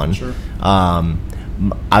prominent one. Sure.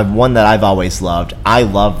 One that I've always loved. I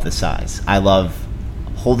love the size. I love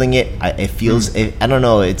holding it. It feels, I don't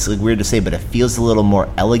know, it's like weird to say, but it feels a little more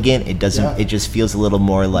elegant. It doesn't, it just feels a little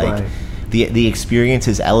more like the experience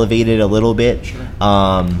is elevated a little bit. Sure.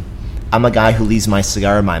 I'm a guy who leaves my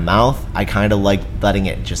cigar in my mouth. I kind of like letting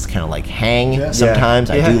it just kind of like hang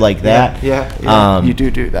sometimes. I do like that. You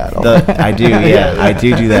do that. I do, I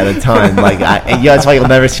do that a ton. Like, that's why you'll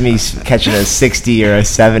never see me catching a 60 or a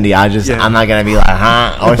 70. I'm not going to be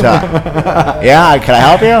like, what's up? Can I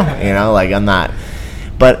help you? You know, like, I'm not.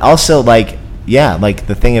 But also, like, like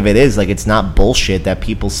the thing of it is, like, it's not bullshit that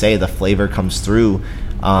people say the flavor comes through.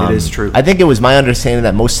 It is true. I think it was my understanding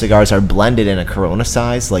that most cigars are blended in a Corona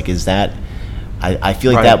size. Like, is that? I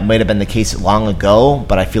feel like that might have been the case long ago,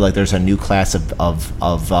 but I feel like there's a new class of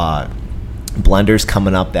blenders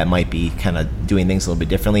coming up that might be kind of doing things a little bit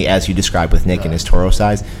differently, as you described with Nick and his Toro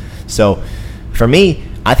size. So, for me,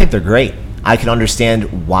 I think they're great. I can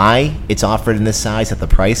understand why it's offered in this size at the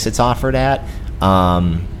price it's offered at.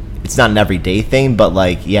 It's not an everyday thing, but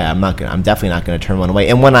like, I'm definitely not going to turn one away.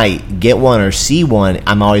 And when I get one or see one,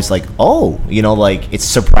 I'm always like, oh, you know, like, it's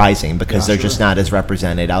surprising because they're just not as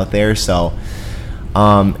represented out there. So,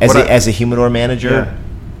 as a humidor manager,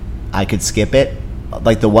 I could skip it.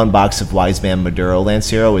 Like, the one box of Wise Man Maduro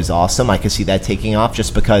Lancero is awesome. I could see that taking off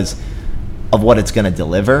just because of what it's going to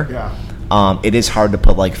deliver. It is hard to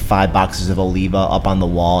put like 5 boxes of Oliva up on the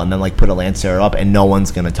wall and then like put a Lancero up and no one's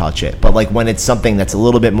gonna touch it. But like when it's something that's a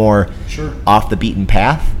little bit more off the beaten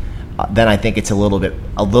path, then I think it's a little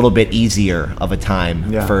bit easier of a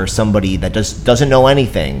time for somebody that doesn't know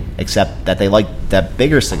anything except that they like that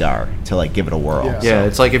bigger cigar to like give it a whirl.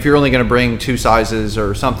 It's like if you're only going to bring 2 sizes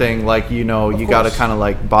or something, like, you know, you got to kind of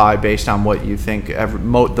like buy based on what you think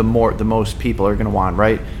the most people are going to want,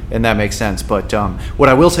 right? And that makes sense. But what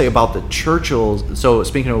I will say about the Churchills, so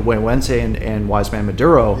speaking of Wednesday and Wise Man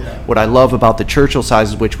Maduro, what I love about the Churchill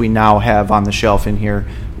sizes, which we now have on the shelf in here,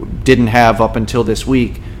 didn't have up until this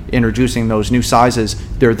week, introducing those new sizes.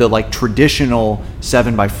 They're the like traditional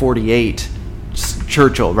 7x48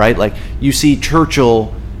 Churchill, right? Like you see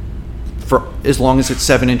Churchill for as long as it's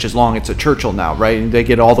 7 inches long, it's a Churchill now, right? And they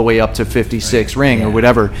get all the way up to 56 ring or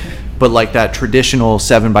whatever. But like that traditional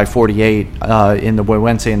 7x48 in the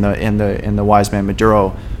Huehuense and the Wise Man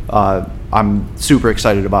Maduro, I'm super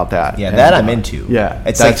excited about that. Yeah, and that I'm into. Yeah,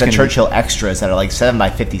 it's like the Churchill extras that are like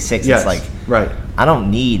 7x56. Yes, it's like right. I don't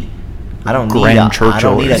need Churchill.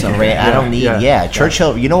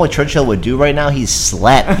 Churchill. You know what Churchill would do right now? He's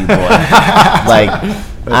slap you, boy. Like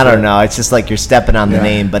I don't know. It's just like you're stepping on the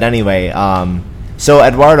name. But anyway, so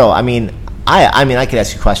Eduardo, I mean, I could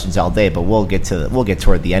ask you questions all day, but we'll get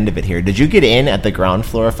toward the end of it here. Did you get in at the ground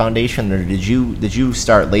floor of Foundation, or did you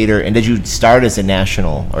start later? And did you start as a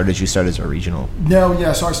national, or did you start as a regional? No,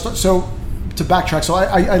 yeah. So to backtrack, so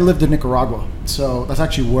I lived in Nicaragua, so that's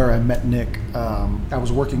actually where I met Nick. I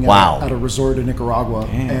was working at a resort in Nicaragua,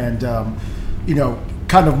 and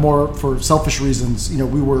kind of more for selfish reasons.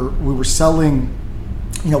 We were selling.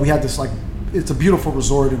 We had this like. It's a beautiful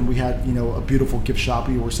resort, and we had a beautiful gift shop.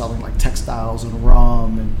 We were selling like textiles and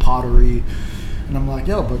rum and pottery, and I'm like,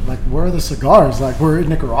 yo, but like, where are the cigars? Like, we're in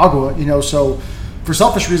Nicaragua, So for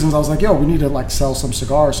selfish reasons, I was like, yo, we need to like sell some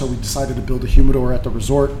cigars. So we decided to build a humidor at the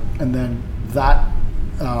resort, and then that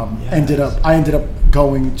I ended up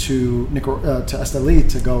going to Esteli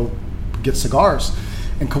to go get cigars,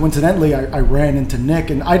 and coincidentally, I ran into Nick,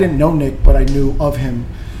 and I didn't know Nick, but I knew of him.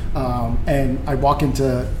 And I walk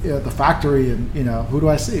into the factory, and who do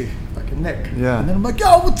I see? Like Nick. Yeah. And then I'm like,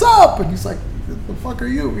 yo, what's up? And he's like, the fuck are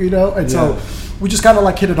you? And so we just kind of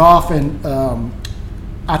like hit it off. And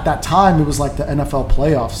at that time, it was like the NFL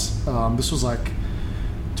playoffs. This was like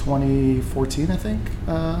 2014, I think.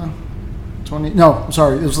 It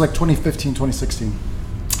was like 2015, 2016.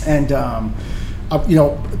 And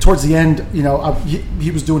towards the end,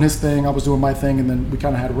 he was doing his thing, I was doing my thing, and then we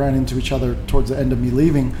kind of ran into each other towards the end of me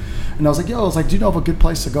leaving. And I was like, do you know of a good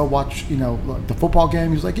place to go watch, like the football game?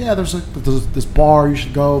 He was like, yeah, there's this bar, you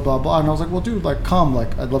should go, blah, blah. And I was like, well, dude, like, come,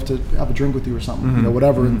 like, I'd love to have a drink with you or something,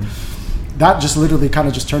 whatever. Mm-hmm. And that just literally kind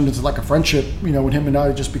of just turned into like a friendship, when him and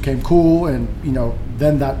I just became cool. And,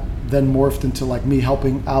 then that morphed into like me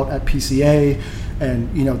helping out at PCA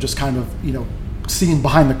and, just kind of, seeing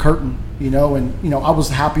behind the curtain, and I was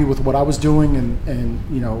happy with what I was doing,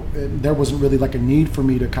 and there wasn't really like a need for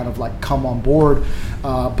me to kind of like come on board,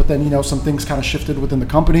 but then some things kind of shifted within the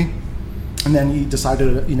company, and then he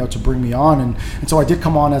decided to bring me on, and so I did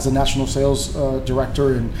come on as a national sales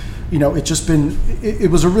director, and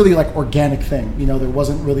it was a really like organic thing, there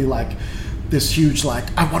wasn't really like this huge like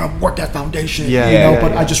I want to work at Foundation,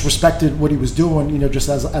 but I just respected what he was doing, just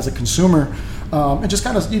as a consumer, and just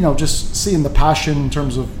kind of just seeing the passion in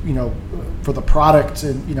terms of for the product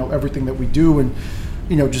and everything that we do, and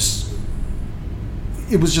it just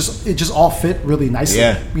all fit really nicely.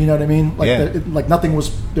 You know what I mean? Like like nothing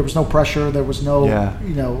was, there was no pressure, there was no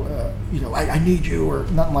I need you or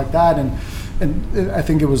nothing like that, and I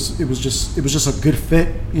think it was just a good fit,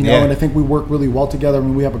 and I think we work really well together. I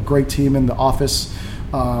mean, we have a great team in the office.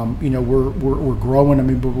 We're growing. I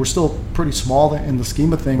mean, but we're still pretty small in the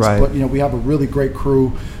scheme of things. Right. But we have a really great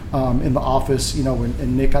crew in the office.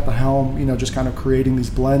 And Nick at the helm. Just kind of creating these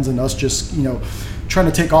blends, and us just trying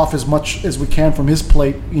to take off as much as we can from his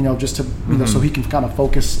plate. Just to so he can kind of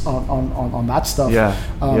focus on that stuff.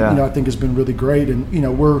 I think has been really great. And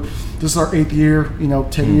this is our 8th year.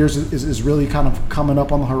 10 years is really kind of coming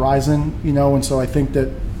up on the horizon. And so I think that.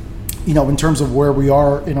 In terms of where we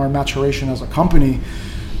are in our maturation as a company,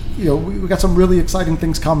 we got some really exciting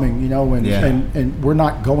things coming, and we're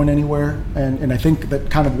not going anywhere. And I think that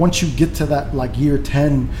kind of once you get to that like year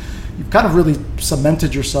 10, you've kind of really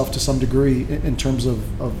cemented yourself to some degree in terms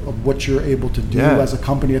of what you're able to do as a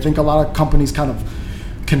company. I think a lot of companies kind of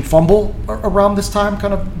can fumble around this time,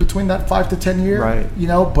 kind of between that 5 to 10 year, right?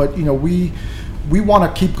 But we want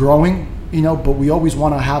to keep growing, but we always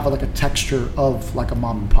want to have like a texture of like a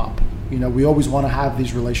mom and pop. We always want to have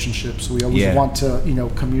these relationships. We always want to,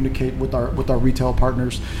 communicate with our retail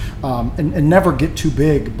partners, and never get too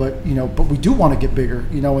big. But but we do want to get bigger.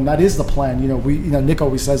 And that is the plan. Nick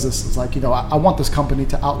always says this. It's like I want this company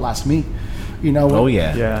to outlast me.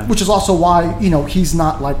 Which is also why he's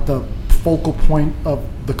not like the focal point of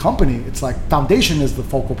the company. It's like Foundation is the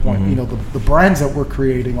focal point. The brands that we're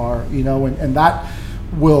creating are and that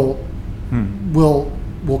will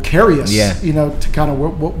carry us, to kind of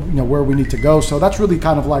where we need to go. So that's really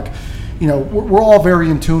kind of like, we're all very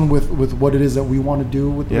in tune with what it is that we want to do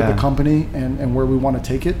with the company and where we want to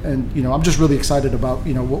take it. And, I'm just really excited about,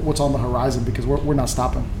 what's on the horizon, because we're not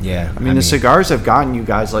stopping. Yeah. I mean, the cigars have gotten you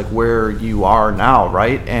guys like where you are now,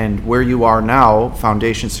 right? And where you are now,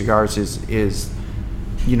 Foundation Cigars is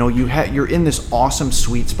you're in this awesome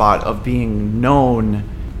sweet spot of being known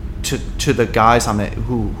to the guys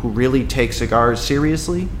who really take cigars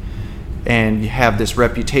seriously, and you have this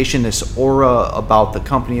reputation, this aura about the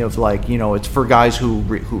company of like, it's for guys who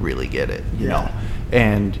really get it, you know,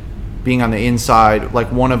 and being on the inside,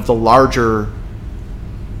 like one of the larger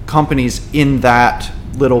companies in that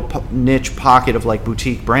little niche pocket of like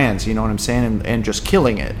boutique brands, you know what I'm saying, and just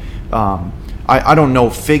killing it. I don't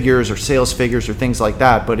know figures or sales figures or things like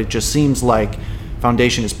that, but it just seems like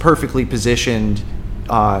Foundation is perfectly positioned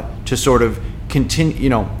to sort of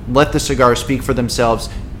continue, let the cigars speak for themselves,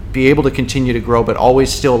 be able to continue to grow, but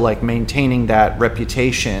always still like maintaining that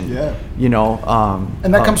reputation.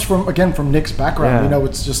 And that comes from Nick's background.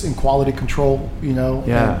 It's just in quality control.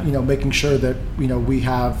 And, making sure that we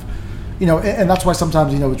have. And that's why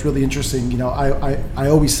sometimes, it's really interesting. I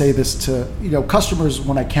always say this to, customers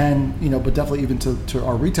when I can, but definitely even to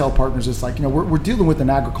our retail partners. It's like, we're dealing with an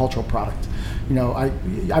agricultural product. I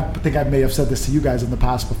think I may have said this to you guys in the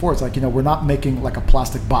past before. It's like, we're not making like a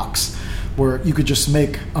plastic box where you could just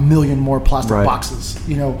make 1 million more plastic boxes.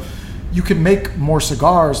 You can make more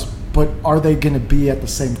cigars, but are they going to be at the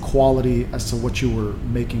same quality as to what you were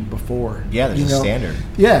making before? Yeah, there's a standard.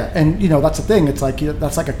 Yeah, and that's the thing. It's like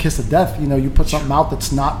that's like a kiss of death. You put something out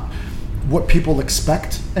that's not what people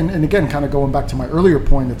expect. And again, kind of going back to my earlier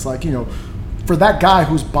point, it's like, for that guy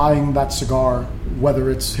who's buying that cigar, whether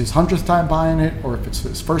it's his 100th time buying it or if it's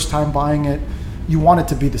his first time buying it, you want it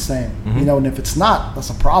to be the same, and if it's not, that's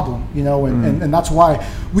a problem, and that's why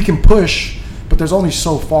we can push, but there's only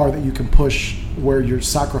so far that you can push where you're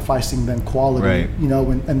sacrificing then quality,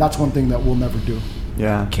 and that's one thing that we'll never do.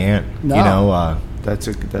 Yeah. Can't. No. That's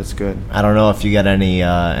good. I don't know if you got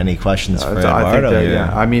any questions for Eduardo. I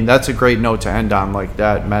think I mean, that's a great note to end on, like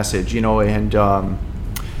that message, and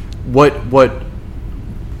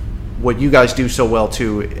what you guys do so well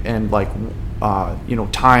too, and like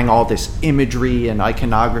tying all this imagery and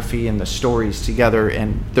iconography and the stories together,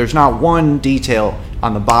 and there's not one detail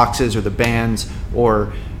on the boxes or the bands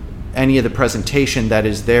or any of the presentation that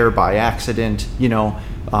is there by accident,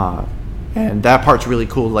 and that part's really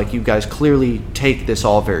cool. Like, you guys clearly take this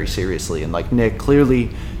all very seriously, and like Nick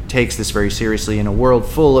clearly takes this very seriously in a world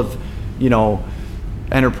full of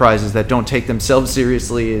enterprises that don't take themselves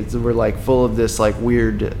seriously. We're like full of this like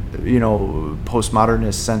weird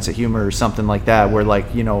postmodernist sense of humor or something like that, where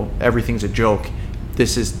like everything's a joke.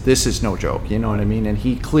 This is no joke, you know what I mean? And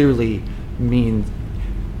he clearly means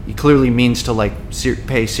to like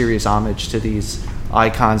pay serious homage to these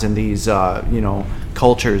icons and these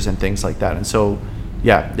cultures and things like that. And so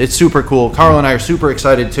it's super cool. Carl and I are super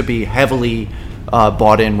excited to be heavily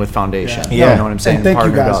bought in with Foundation. You know what I'm saying? And thank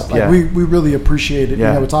you guys. We really appreciate it.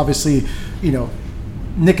 It's obviously,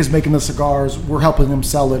 Nick is making the cigars, we're helping him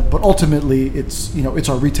sell it, but ultimately it's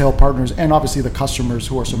our retail partners and obviously the customers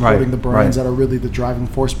who are supporting the brands that are really the driving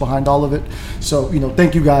force behind all of it. So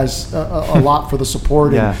thank you guys a lot for the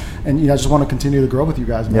support, and I just want to continue to grow with you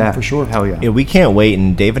guys, man, for sure. Hell yeah. We can't wait,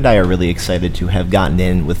 and Dave and I are really excited to have gotten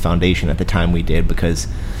in with Foundation at the time we did, because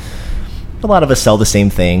a lot of us sell the same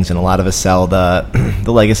things, and a lot of us sell the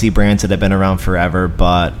legacy brands that have been around forever.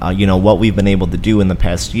 But what we've been able to do in the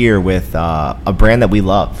past year with a brand that we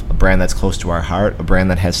love, a brand that's close to our heart, a brand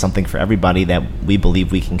that has something for everybody that we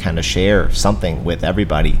believe we can kind of share something with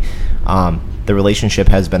everybody. The relationship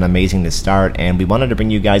has been amazing to start, and we wanted to bring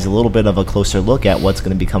you guys a little bit of a closer look at what's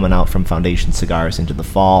going to be coming out from Foundation Cigars into the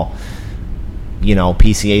fall.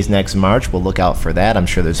 PCA's next March. We'll look out for that. I'm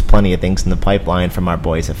sure there's plenty of things in the pipeline from our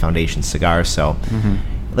boys at Foundation Cigars. So,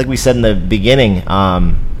 like we said in the beginning,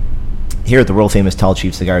 here at the world-famous Tall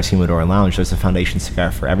Chief Cigars Humidor Lounge, there's a Foundation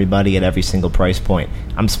cigar for everybody at every single price point.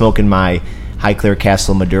 I'm smoking my High Clear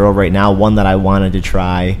Castle Maduro right now, one that I wanted to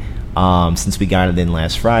try since we got it in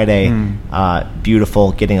last Friday.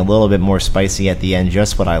 Beautiful, getting a little bit more spicy at the end,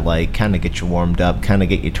 just what I like. Kind of get you warmed up, kind of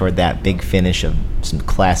get you toward that big finish of some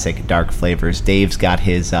classic dark flavors. Dave's got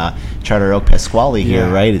his Charter Oak Pasquale here,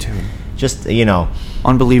 right? Dude. Just,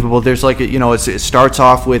 unbelievable. There's like, it starts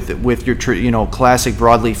off with your, classic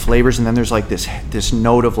broadleaf flavors, and then there's like this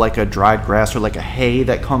note of like a dried grass or like a hay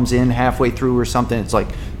that comes in halfway through or something. It's like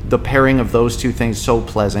the pairing of those two things so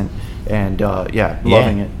pleasant. And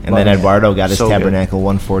loving it. And then Eduardo got his So Tabernacle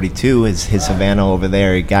 142, his Havana over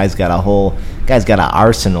there. Guy's got an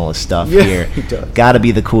arsenal of stuff here. He does. Got to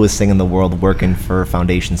be the coolest thing in the world working for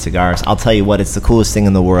Foundation Cigars. I'll tell you what, it's the coolest thing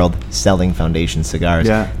in the world selling Foundation Cigars.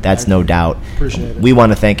 Yeah. That's no doubt. Appreciate it. We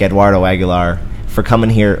want to thank Eduardo Aguilar for coming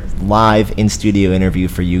here live in studio interview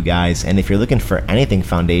for you guys. And if you're looking for anything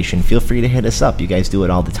Foundation, feel free to hit us up. You guys do it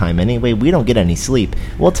all the time anyway. We don't get any sleep.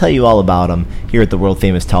 We'll tell you all about them here at the world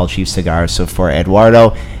famous Tall Chief Cigars. So for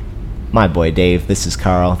Eduardo, my boy Dave, this is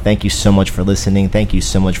Carl. Thank you so much for listening. Thank you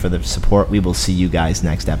so much for the support. We will see you guys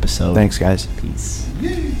next episode. Thanks, guys. Peace.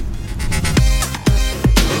 Yeah.